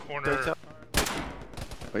side corner.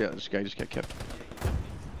 Oh yeah, this guy just got kept.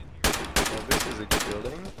 Oh, this is a good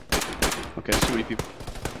building. Okay, so many people.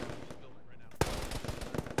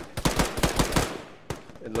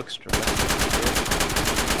 It looks dramatic.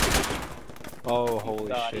 Oh,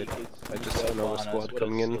 holy shit. I just saw another squad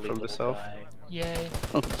coming in from the south. Yay.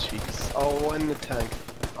 Oh, jeez. Oh, in the tank.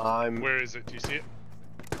 Where is it? Do you see it?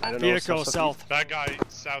 I don't know. Vehicle south. That guy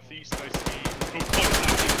southeast, I see. Oh,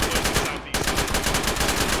 close southeast.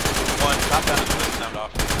 1, top down is the sound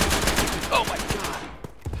off. Oh my god!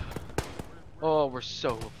 Oh, we're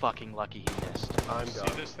so fucking lucky he missed. I'm gone.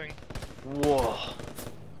 See this thing? Whoa.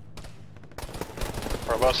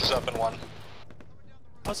 Robust is up in 1.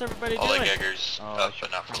 How's everybody All doing? the Geggers up,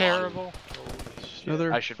 but not for Terrible.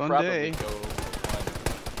 Another I should fun probably day. go.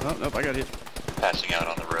 Oh, nope, I got hit. passing out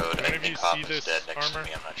on the road. Any I of you think Coop see is this dead next armor? to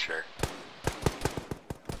me, I'm not sure.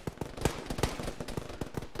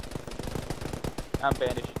 I'm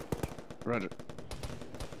bandaged. Roger.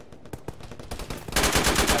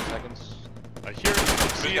 5 seconds. I hear it.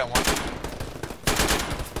 See got one.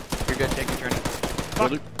 You're good, take your turn.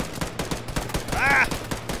 Fuck. Ah!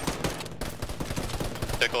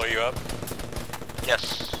 Pickle, are you up?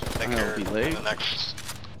 Yes. I think you're in the next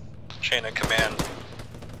chain of command.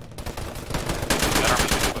 That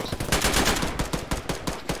armor's too close.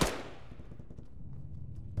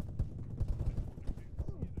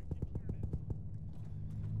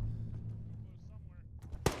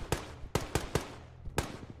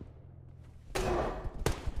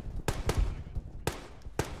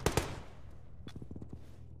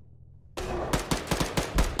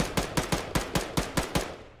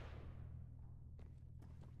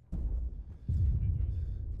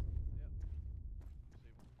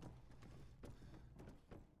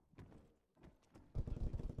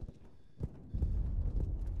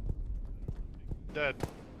 Dead.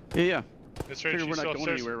 Yeah. It's Figure right. we're not going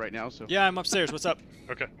upstairs? anywhere right now, so. Yeah, I'm upstairs. What's up?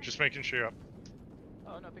 Okay, just making sure you're up.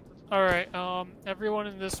 Alright, everyone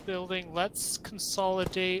in this building, let's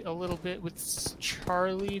consolidate a little bit with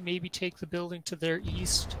Charlie, maybe take the building to their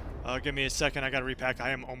east. Give me a second, I gotta repack. I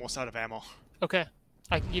am almost out of ammo. Okay,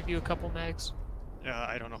 I can give you a couple mags.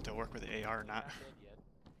 I don't know if they'll work with the AR or not.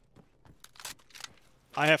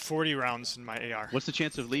 I have 40 rounds in my AR. What's the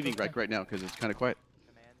chance of leaving right now? Because it's kind of quiet.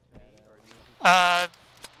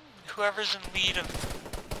 Whoever's in lead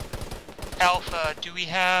of Alpha, do we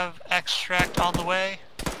have extract on the way?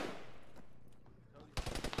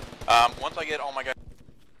 Once I get all my guys.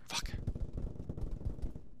 Fuck.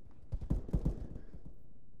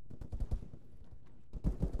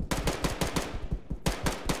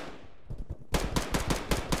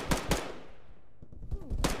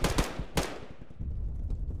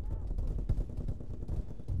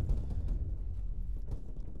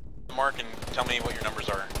 Mark and tell me what your numbers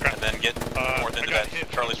are, and then get north into that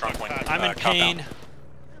Charlie Strong Point. I'm in pain.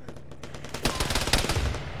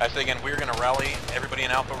 I say again, we're going to rally, everybody in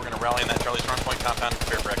Alpha, we're going to rally in that Charlie Strong Point compound,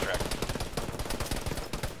 prepare for extract.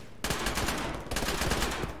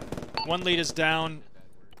 One lead is down.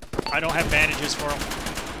 I don't have bandages for him.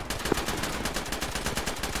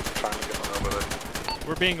 Trying to get on over it.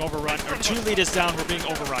 We're being overrun. Or 2 lead is down, we're being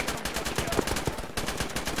overrun.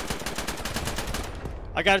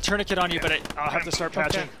 I got a tourniquet on you, but I'll have to start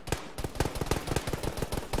patching.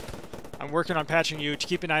 I'm working on patching you. To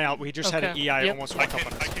keep an eye out. We just had an EI almost walk up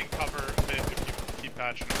on us. I can cover mid if you keep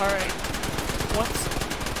patching. Alright. Once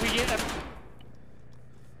we get...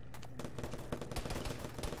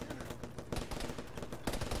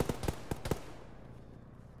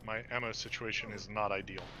 My ammo situation is not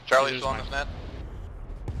ideal. Charlie's on this net.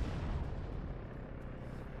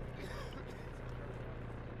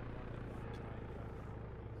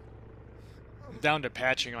 I'm down to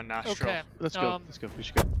patching on Nostril. Okay. Let's go. Let's go. We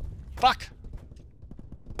should go. Fuck!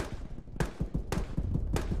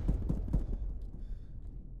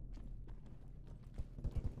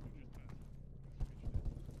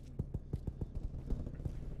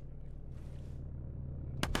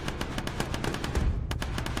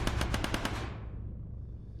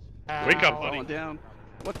 Wake up, buddy. Falling down.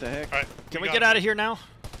 What the heck? All right, Can we get out of here now?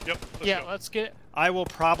 Yep. Yeah, let's get... I will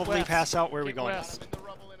probably West. pass out. Where are we going? West.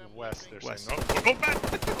 West, they're West. saying. Oh, go back!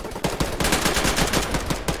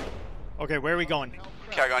 Okay, where are we going?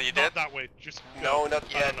 Kagon, you Not dead? that way, just No, not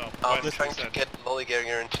I yet. don't know. I'm West trying to instead. get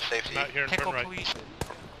Lollyganger into safety. Not here, Pickle, turn right. please.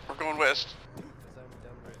 We're going west.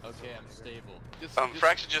 Okay, I'm stable.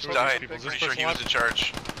 Fraxon just Throw these died. people. I'm Is pretty this sure he person was in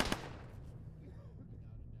charge.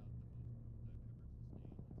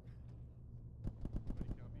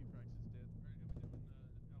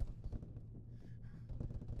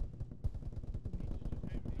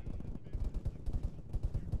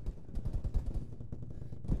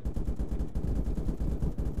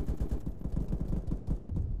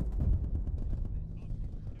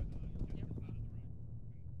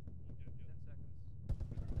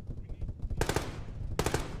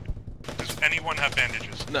 Does anyone have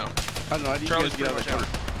bandages? No. I don't know. I need you guys to get out of the car.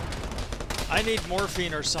 I need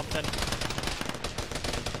morphine or something.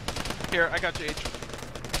 Here, I got you, H.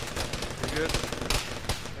 You good?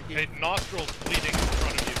 Hey, nostrils bleeding in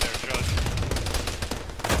front of you there, Judge.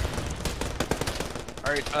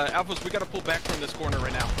 Alright, Alphas, we gotta pull back from this corner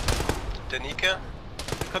right now. Danica?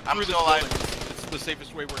 Cut I'm through this still alive. building. It's the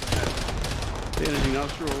safest way we're gonna head. Bandaging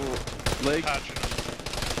nostril, leg. Patching them.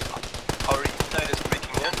 Our side is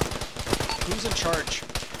breaking in. Who's in charge?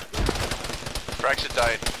 Fraxon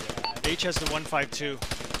died. H has the 152.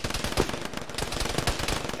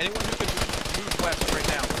 Anyone who can move west right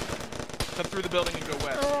now. Cut through the building and go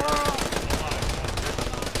west.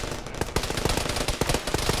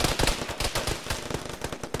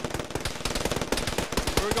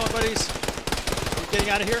 Where are we going, buddies? Are we getting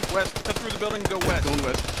out of here? West. Cut through the building and go west. Going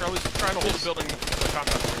west. Charlie's trying to hold the building for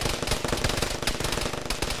combat.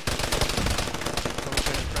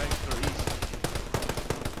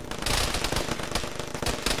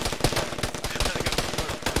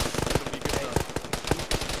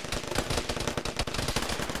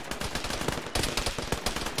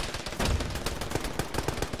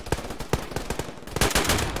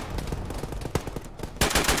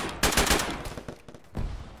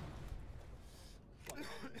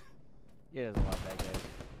 Yeah, there's a lot of bad guys.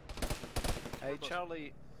 Hey,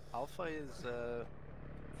 Charlie, Alpha is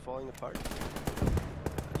falling apart.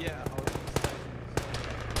 Yeah.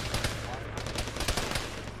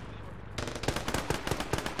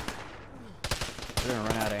 We're gonna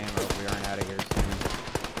run out of ammo if we aren't out of here soon.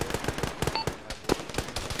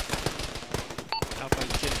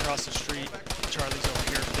 Alpha's getting across the street. Charlie's over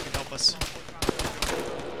here. They can help us.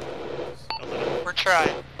 We're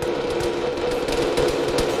trying.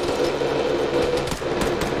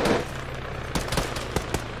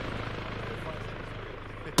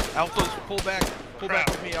 Alphas, pull back. Pull back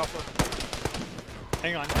with me, Alpha.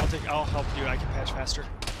 Hang on, I'll help you. I can patch faster.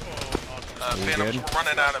 Phantom's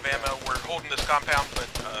running out of ammo. We're holding this compound, but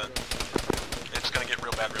it's gonna get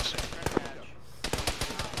real bad real soon.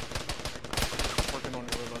 Working on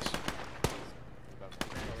your us.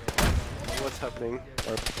 What's happening?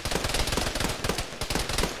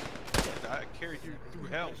 I carried you through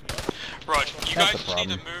hell. Roger, you guys just need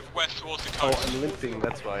to move west towards the coast. Oh, I'm limping,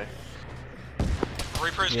 that's why.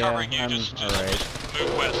 Reaper is covering you, just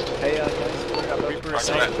move west. Hey, guys, Reaper is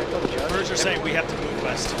saying, birds are saying we have to move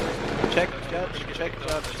west. Check Judge, check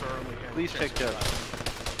Judge. Please check Judge.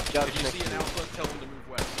 Judge, If you see an Alpha, tell them to move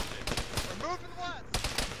west.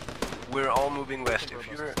 We're all moving west. If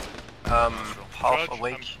you're half Judge,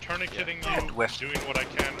 awake, I'm tourniqueting head you, west. doing what I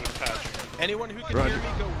can with patching. Anyone who can hear me,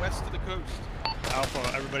 go west to the coast.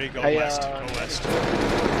 Alpha, everybody go Hey, west. Go west.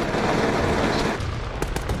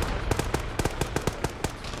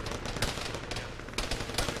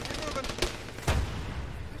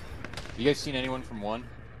 You guys seen anyone from 1? I'm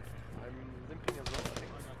limping as well, I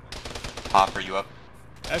think. Hop, are you up?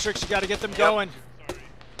 Asterix, you gotta get them going.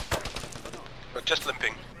 We're just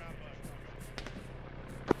limping.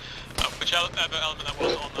 Whichever element that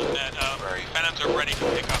was on the net, Phantoms are ready to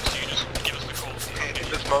pick up, so you just give us the call.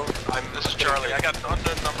 This is Charlie. I got an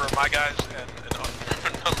unknown number of my guys and an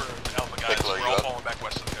unknown number of Alpha guys. We're all falling back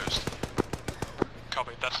west of the coast.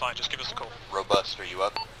 Copy, that's fine, just give us a call. Robust, are you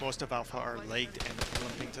up? Most of Alpha are legged and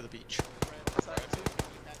limping to the beach.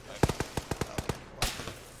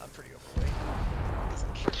 I'm pretty overweight.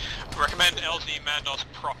 Recommend LZ Mandos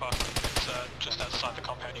proper. It's just outside the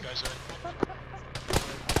compound you guys are in.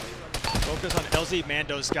 Focus on LZ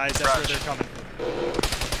Mandos, guys. That's where they're coming.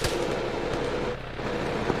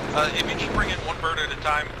 If you just bring in one bird at a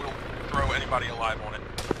time, we'll throw anybody alive on it.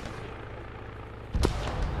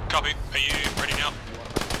 Copy. Are you ready now?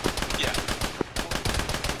 Yeah.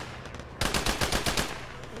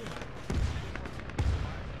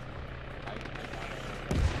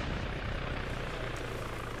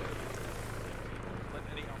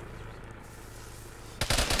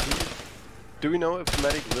 Do we know if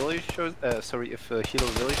medic really shows? If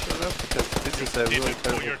healer really shows up? Because this is a really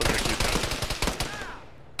terrible position.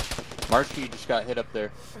 Marky just got hit up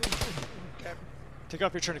there. Okay. Take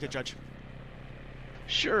off your tourniquet, Judge.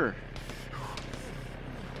 Sure.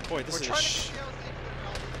 Boy, this is.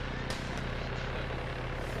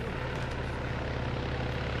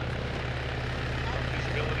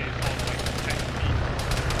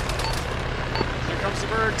 Here comes the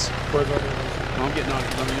birds. I'm getting on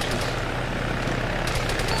because I'm useless.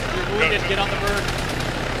 You're wounded. Get on the bird.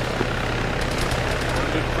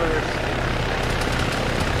 Wounded first.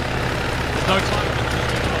 There's no time.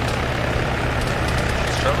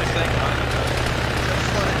 Charlie's saying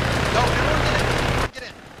No, everyone get in. Get in.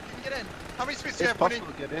 You can get in. How many spaces do you have? It's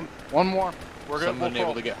possible to get in. One more. We're gonna someone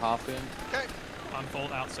able to get Hoff in. Okay.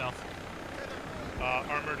 Unfold out south.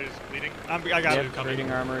 Armored is bleeding. I got it.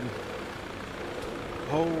 Bleeding armored.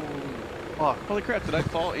 Oh, fuck. Holy crap, did I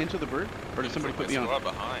fall into the bird? Or did somebody put me on?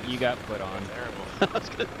 Behind. You got put on. Terrible.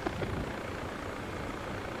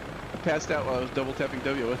 I passed out while I was double tapping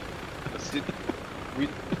W. We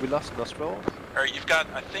lost Nostril. Alright, you've got,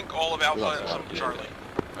 I think, all of Alpha and some of Charlie.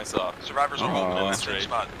 I saw. Survivors are holding in that same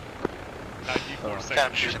spot. 94 Kind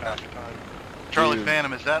seconds of shooting after time. Charlie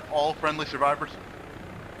Phantom, is that all friendly survivors?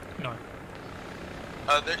 No.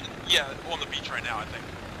 Yeah, on the beach right now, I think.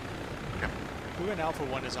 Who in Alpha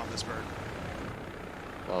 1 is on this bird?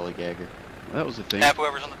 Lollygagger. That was the thing. Have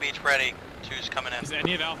whoever's on the beach ready. Two's coming in. Is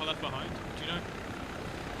any of Alpha left behind? Do you know?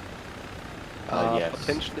 Yes.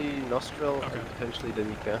 Potentially Nostril Okay. and potentially the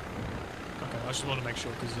Nika. Okay, I just want to make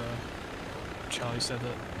sure because Charlie said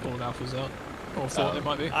that all of Alpha's out. Or thought it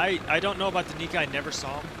might be. I don't know about the Nika. I never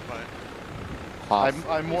saw him, but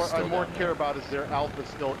I'm more care about is there Alpha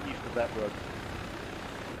still east of that road?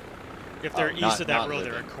 if they're east of that not road,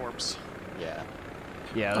 they're a living. corpse. Yeah.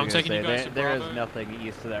 Yeah, I I'm was gonna taking you guys say, to there is Bravo. nothing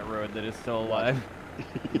east of that road that is still alive.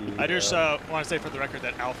 I just want to say for the record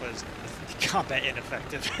that Alpha is combat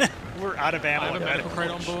ineffective. We're out of I ammo. have a and medical crate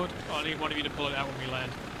on bullets. board. I need one of you to pull it out when we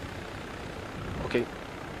land. Okay.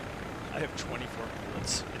 I have 24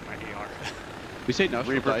 bullets in my AR. We say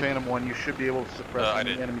Nostril Reaper died. Phantom 1, you should be able to suppress I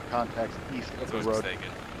any did. enemy contacts east of the was road.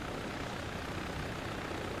 mistaken.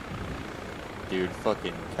 Dude,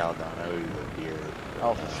 fucking Caldon, I owe you a beer.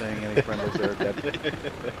 Alpha saying any friendlies are dead.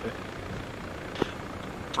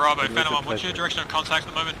 Bravo, It was Phantom a 1, what's your pleasure. direction of contact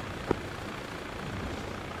at the moment?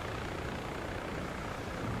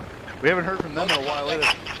 We haven't heard from them in a while either.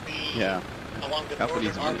 Yeah. Along the Alpha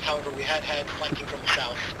needs northern a arc, however, we had flanking from the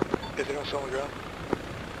south. Because they don't show on the ground.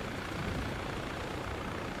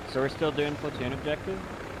 So we're still doing platoon objective?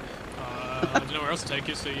 I don't know where else to take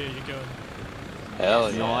it, so yeah, you go. Hell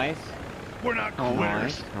yeah. Nice. We're not Oh,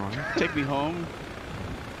 quitters. nice. Take me home.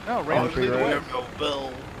 No, Rams lead the way.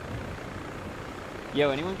 Yo,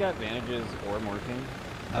 anyone got bandages or morphine?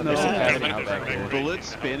 No. There's some Yeah. passing out back there.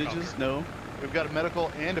 Bullets, bandages, no. We've got a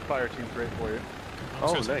medical and a fire team crate for you. I'm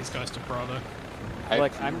just gonna take these guys to Bravo.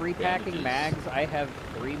 Look, I'm repacking mags. I have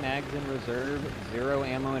 3 mags in reserve, 0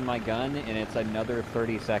 ammo in my gun, and it's another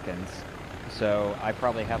 30 seconds. So I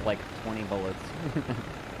probably have like 20 bullets.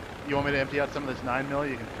 You want me to empty out some of this 9mm?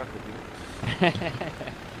 You can chuck it, dude.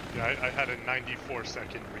 Yeah, I had a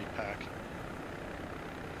 94-second repack.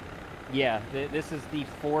 Yeah, this is the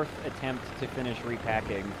 4th attempt to finish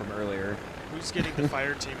repacking from earlier. Who's getting the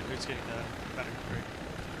fire team and who's getting the medical crate?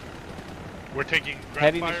 We're taking ground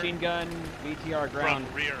Heavy fire machine gun, BTR ground.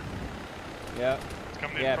 from rear. Yep. It's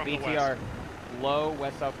coming in Yeah, from the BTR. west. Low,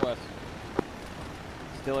 west-southwest.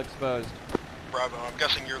 Still exposed. Bravo, I'm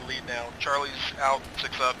guessing you're lead now. Charlie's out,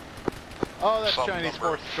 6 up. Oh, that's Some Chinese number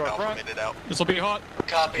forces short Alpha front. made it out. This will be hot.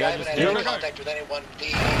 Copy, Yeah, I haven't just had do any it. contact with anyone.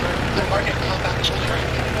 The market combat is holding right now.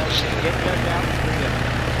 Get down.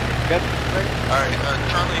 Good. Alright,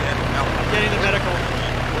 Charlie and Alpha. I'm getting the medical.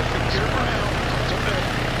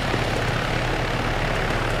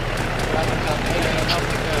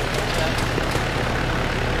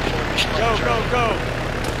 Go, go, go!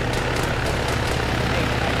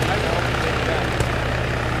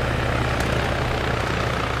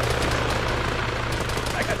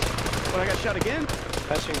 I got shot again?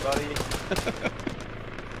 Patching buddy.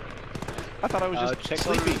 I thought I was just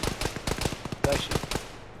sleepy.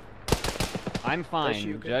 I'm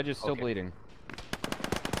fine. Judge is still bleeding.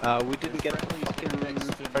 We didn't get fucking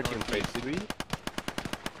fire team crates, did we?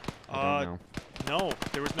 No,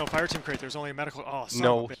 there was no fire team crate. There was only a medical. Oh, son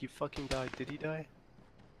no, of a he fucking died. Did he die?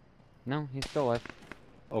 No, he's still alive.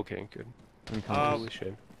 Okay, good. Holy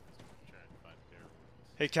shame.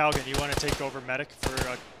 Hey, Calgan, you want to take over medic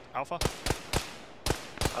for Alpha?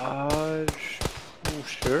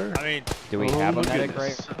 Sure. I mean, do we have a medic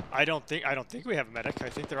right? I don't think we have a medic. I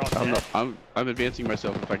think they're all dead. I'm advancing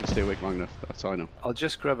myself if I can stay awake long enough. That's all I know. I'll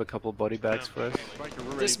just grab a couple body bags for us. We're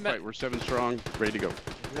ready to fight. We're 7 strong, ready to go.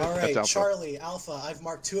 Alright, Charlie, Alpha, I've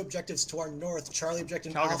marked 2 objectives to our north. Charlie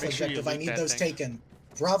objective and Alpha objective. I need those taken.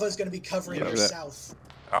 Bravo's going to be covering your south.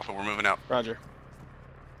 Alpha, we're moving out. Roger.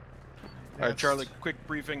 Alright, Charlie, quick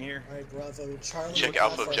briefing here. Alright, Bravo. Charlie, check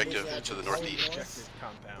Alpha objective to the northeast.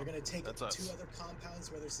 We're going to take 2 other compounds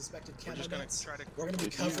where there's suspected camo nets. We're going to be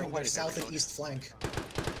covering their south and east flank.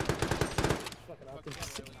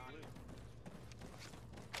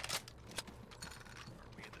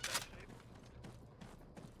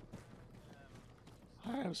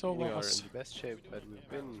 I am so We are lost. in the best shape that we've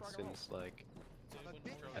been since like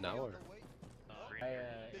an hour. I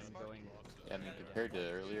am going. I mean, compared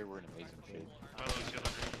to earlier, we're in amazing shape. I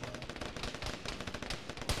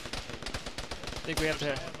think we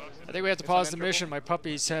have to pause the mission. My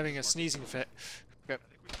puppy's having a sneezing fit. Okay.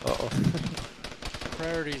 Uh-oh.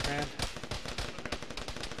 Priorities, man.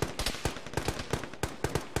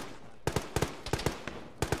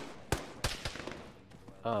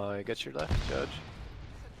 I got your left, Judge.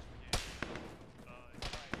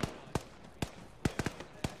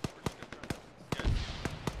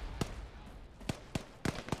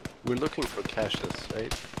 We're looking for caches,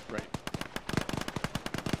 right? Right.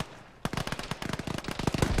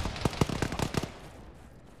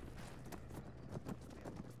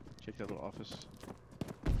 Check that little office.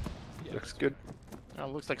 Looks good. Oh,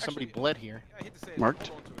 looks like somebody bled here.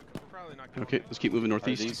 Marked. Okay, let's keep moving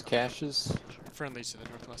northeast. Are these caches? Friendlies to the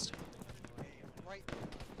northwest.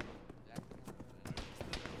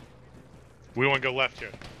 We want to go left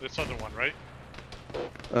here. This other one, right?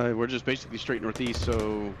 We're just basically straight northeast,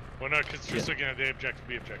 so... Well, no, because we're looking at the objective,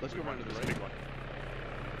 B objective. Let's go around to the right. Big one.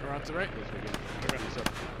 Go around to the right.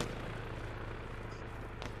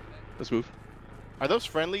 Let's move. Are those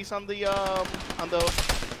friendlies on the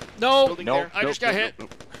No, building no, there? I just got hit.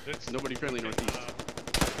 Nobody friendly northeast.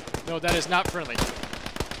 No, that is not friendly.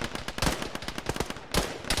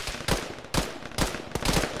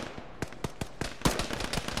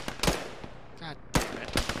 God damn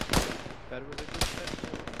it. That was a good set.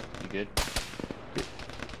 You good?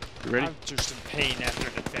 You ready? I'm just in pain after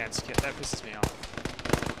an advanced kit. That pisses me off.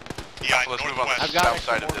 Yeah, let's move on the I've got south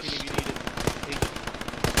extra side of morphine this. if you need it.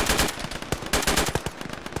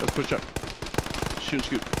 Let's push up. Shoot and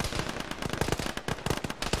scoot.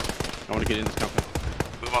 I want to get in this compound.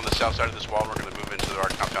 Move on the south side of this wall. We're going to move into our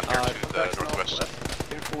compound here to the northwest.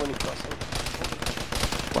 Careful when you cross them.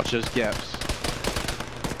 Watch those gaps.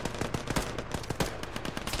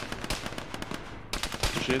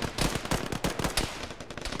 Push it.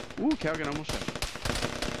 Ooh, Calgan almost shot.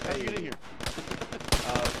 How you get in here?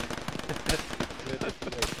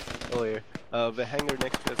 Oh yeah. The hangar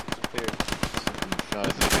next to us is clear. Shot.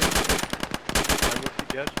 I'm with you,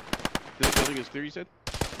 Judge. This building is clear, you said?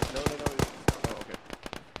 No. Oh, okay.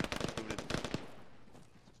 Move it in.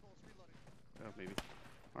 Oh, maybe.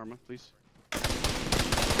 Arma, please.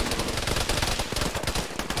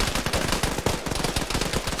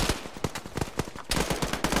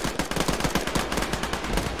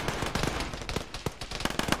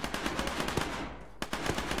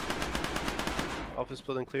 Office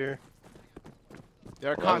building clear.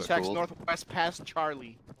 There are Well, that was contacts cool. northwest past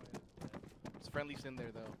Charlie. There's friendlies in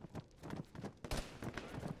there though.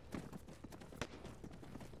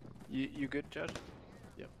 You good, Judge?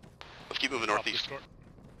 Yep. Let's keep moving northeast.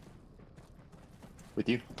 With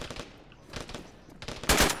you?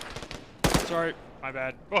 Sorry, my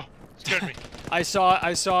bad. Oh, scared me. I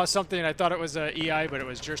saw something and I thought it was a EI, but it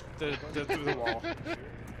was just the wall.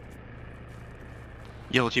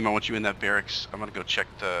 Yellow team, I want you in that barracks. I'm going to go check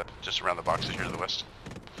just around the boxes here to the west.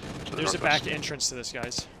 To the There's a northwest. back entrance to this,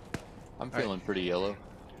 guys. I'm feeling pretty yellow.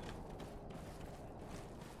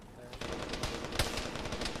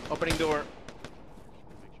 Opening door.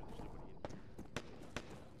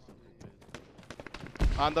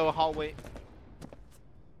 On the hallway.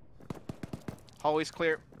 Hallway's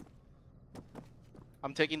clear.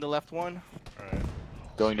 I'm taking the left one. Alright.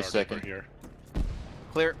 Going to Start second. over here.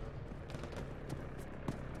 Clear.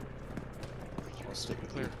 I'll stick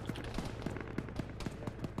with Clear.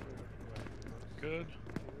 Good.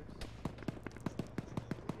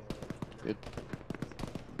 Good.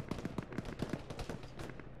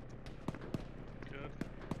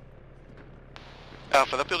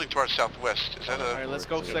 Alpha, that building to our southwest, is that a... Alright, let's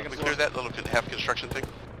go second we floor. clear that little half construction thing?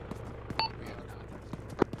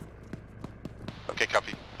 Okay,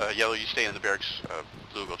 copy. Yellow, you stay in the barracks.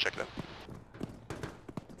 Blue, go check it out.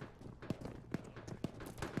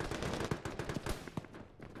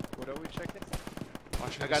 What are we checking?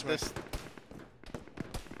 Watch I got this.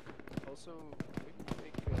 Also, maybe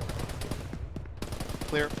take,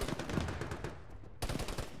 clear. Clear.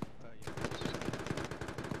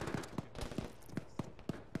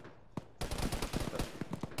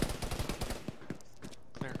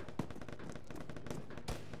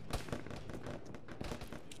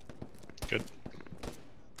 Good.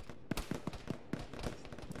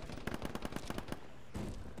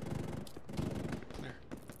 Clear.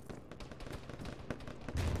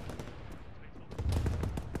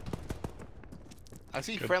 I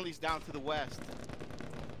see Good. friendlies down to the west.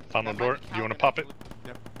 Final That door. might be Do you want to counted. pop it?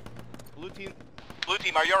 Yep. Blue team. Blue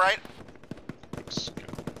team, are you alright?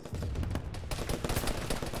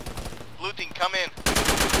 Blue team, come in.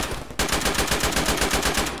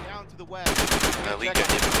 Down to the west. Lee, Check get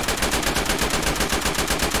it.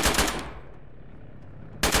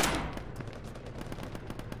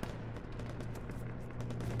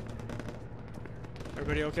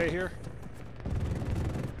 Everybody okay here?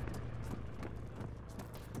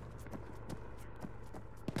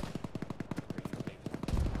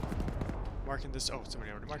 Marking this. Oh,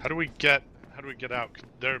 somebody already marked. How do we get out?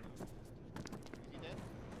 They're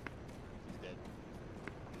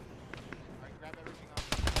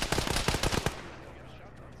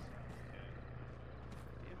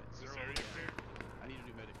I need a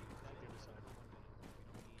new medic.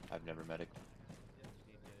 I've never medic.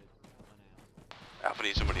 Alpha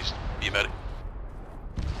needs somebody to be a medic.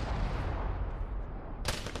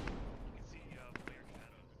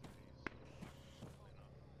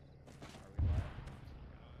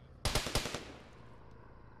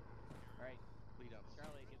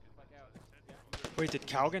 Wait, did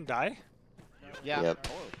Calgan die? Yeah. Yep.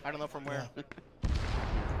 I don't know from where.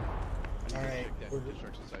 Alright,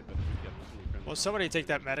 Well, somebody take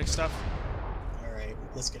that medic stuff. alright,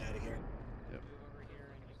 let's get out of here.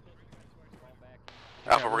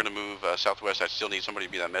 Alpha, we're gonna move southwest. I still need somebody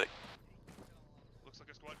to be that medic. Looks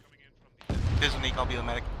like a squad coming in from the... This is Nick, I'll be the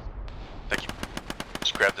medic. Thank you.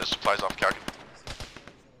 Just grab the supplies off Calgon.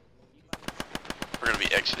 We're gonna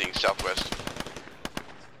be exiting southwest.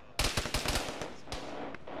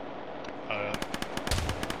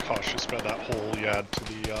 cautious about that hole you had to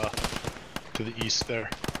the east there.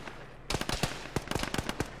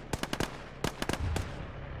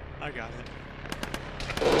 I got it.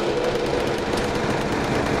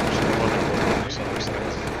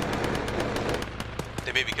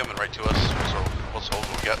 They may be coming right to us, so let's hold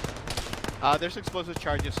what we got. There's explosive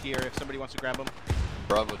charges here if somebody wants to grab them.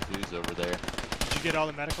 Bravo 2's over there. Did you get all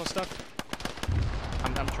the medical stuff?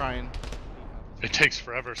 I'm trying. It takes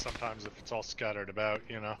forever sometimes if it's all scattered about,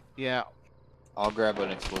 you know. Yeah. I'll grab an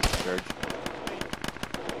explosive charge.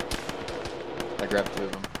 I grabbed 2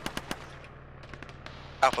 of them.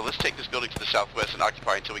 Alpha, let's take this building to the southwest and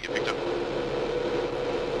occupy until we get picked up.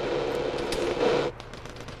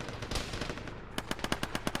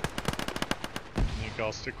 Nick,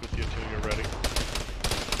 I'll stick with you till you're ready.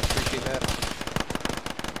 Appreciate that.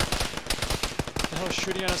 The hell is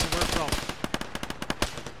shooting at us and where from?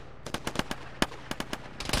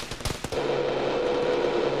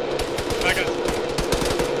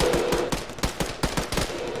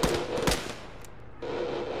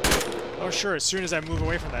 Oh sure, as soon as I move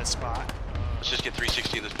away from that spot. Let's just get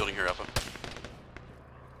 360 in this building here, Alpha.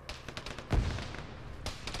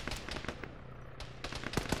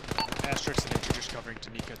 Asterix and Nature just covering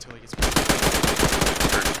Tanika until he gets back.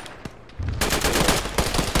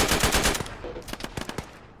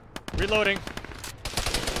 Reloading.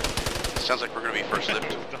 Sounds like we're gonna be first lift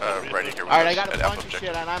right in here with Alright, I us got a at bunch Alpha of objective.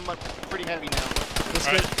 shit and I'm pretty heavy now.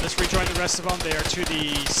 Let's rejoin the rest of them. They are to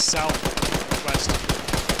the southwest.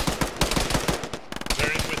 They're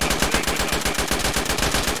in with us,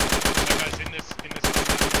 guys, in this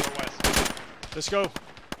northwest. Let's go.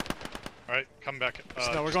 Alright, come back.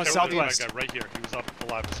 No, we're just going go with southwest. That guy right here. He was up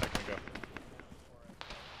alive a second ago.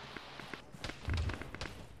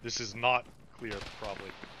 This is not clear, probably.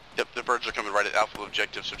 Yep, the birds are coming right at Alpha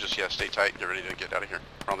objective, so just, yeah, stay tight. Get ready to get out of here.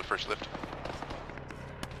 We're on the first lift.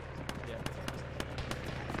 Yeah.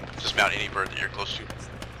 Just mount any bird that you're close to.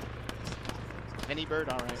 Any bird,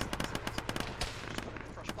 alright.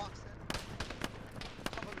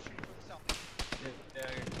 Yeah,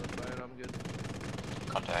 I can go by it, I'm good.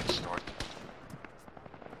 Contacts north.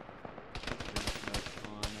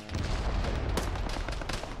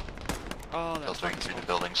 Oh, that's Filtering through the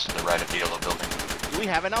buildings to the right of the yellow building. Do we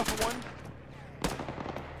have an Alpha 1?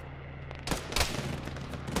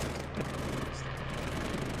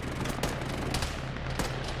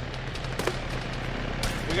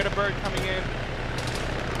 We got a bird coming in.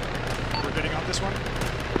 We're bidding on this one.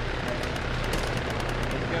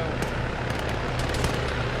 Let's go.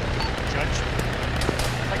 Judge.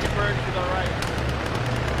 Second bird to the right.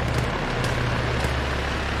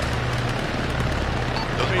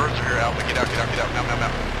 Those birds are here, Alpha. Get out, get out, get out.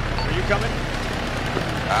 Mount. Are you coming?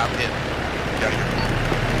 I'm hit. Get out of here.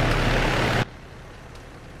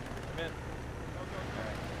 Come in.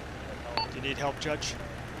 Do you need help, Judge?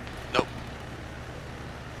 Nope.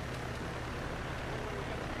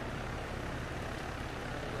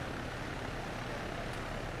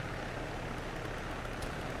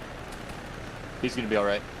 He's gonna be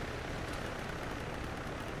alright.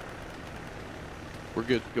 We're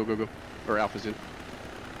good. Go, go, go. Or Alpha's in.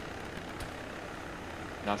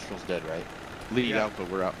 Nostril's dead, right? Lead Alpha,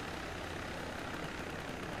 we're out.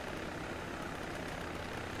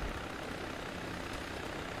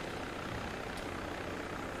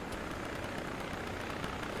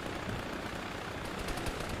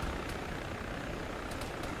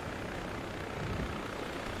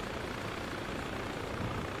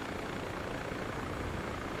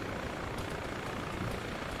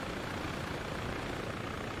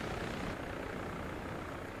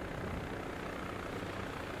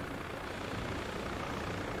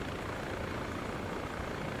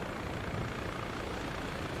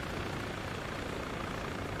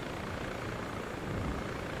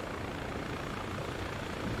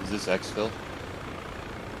 Is this exfil?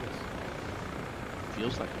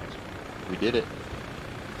 Feels like it. We did it.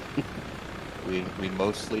 we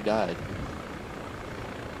mostly died.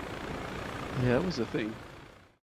 Yeah, that was a thing.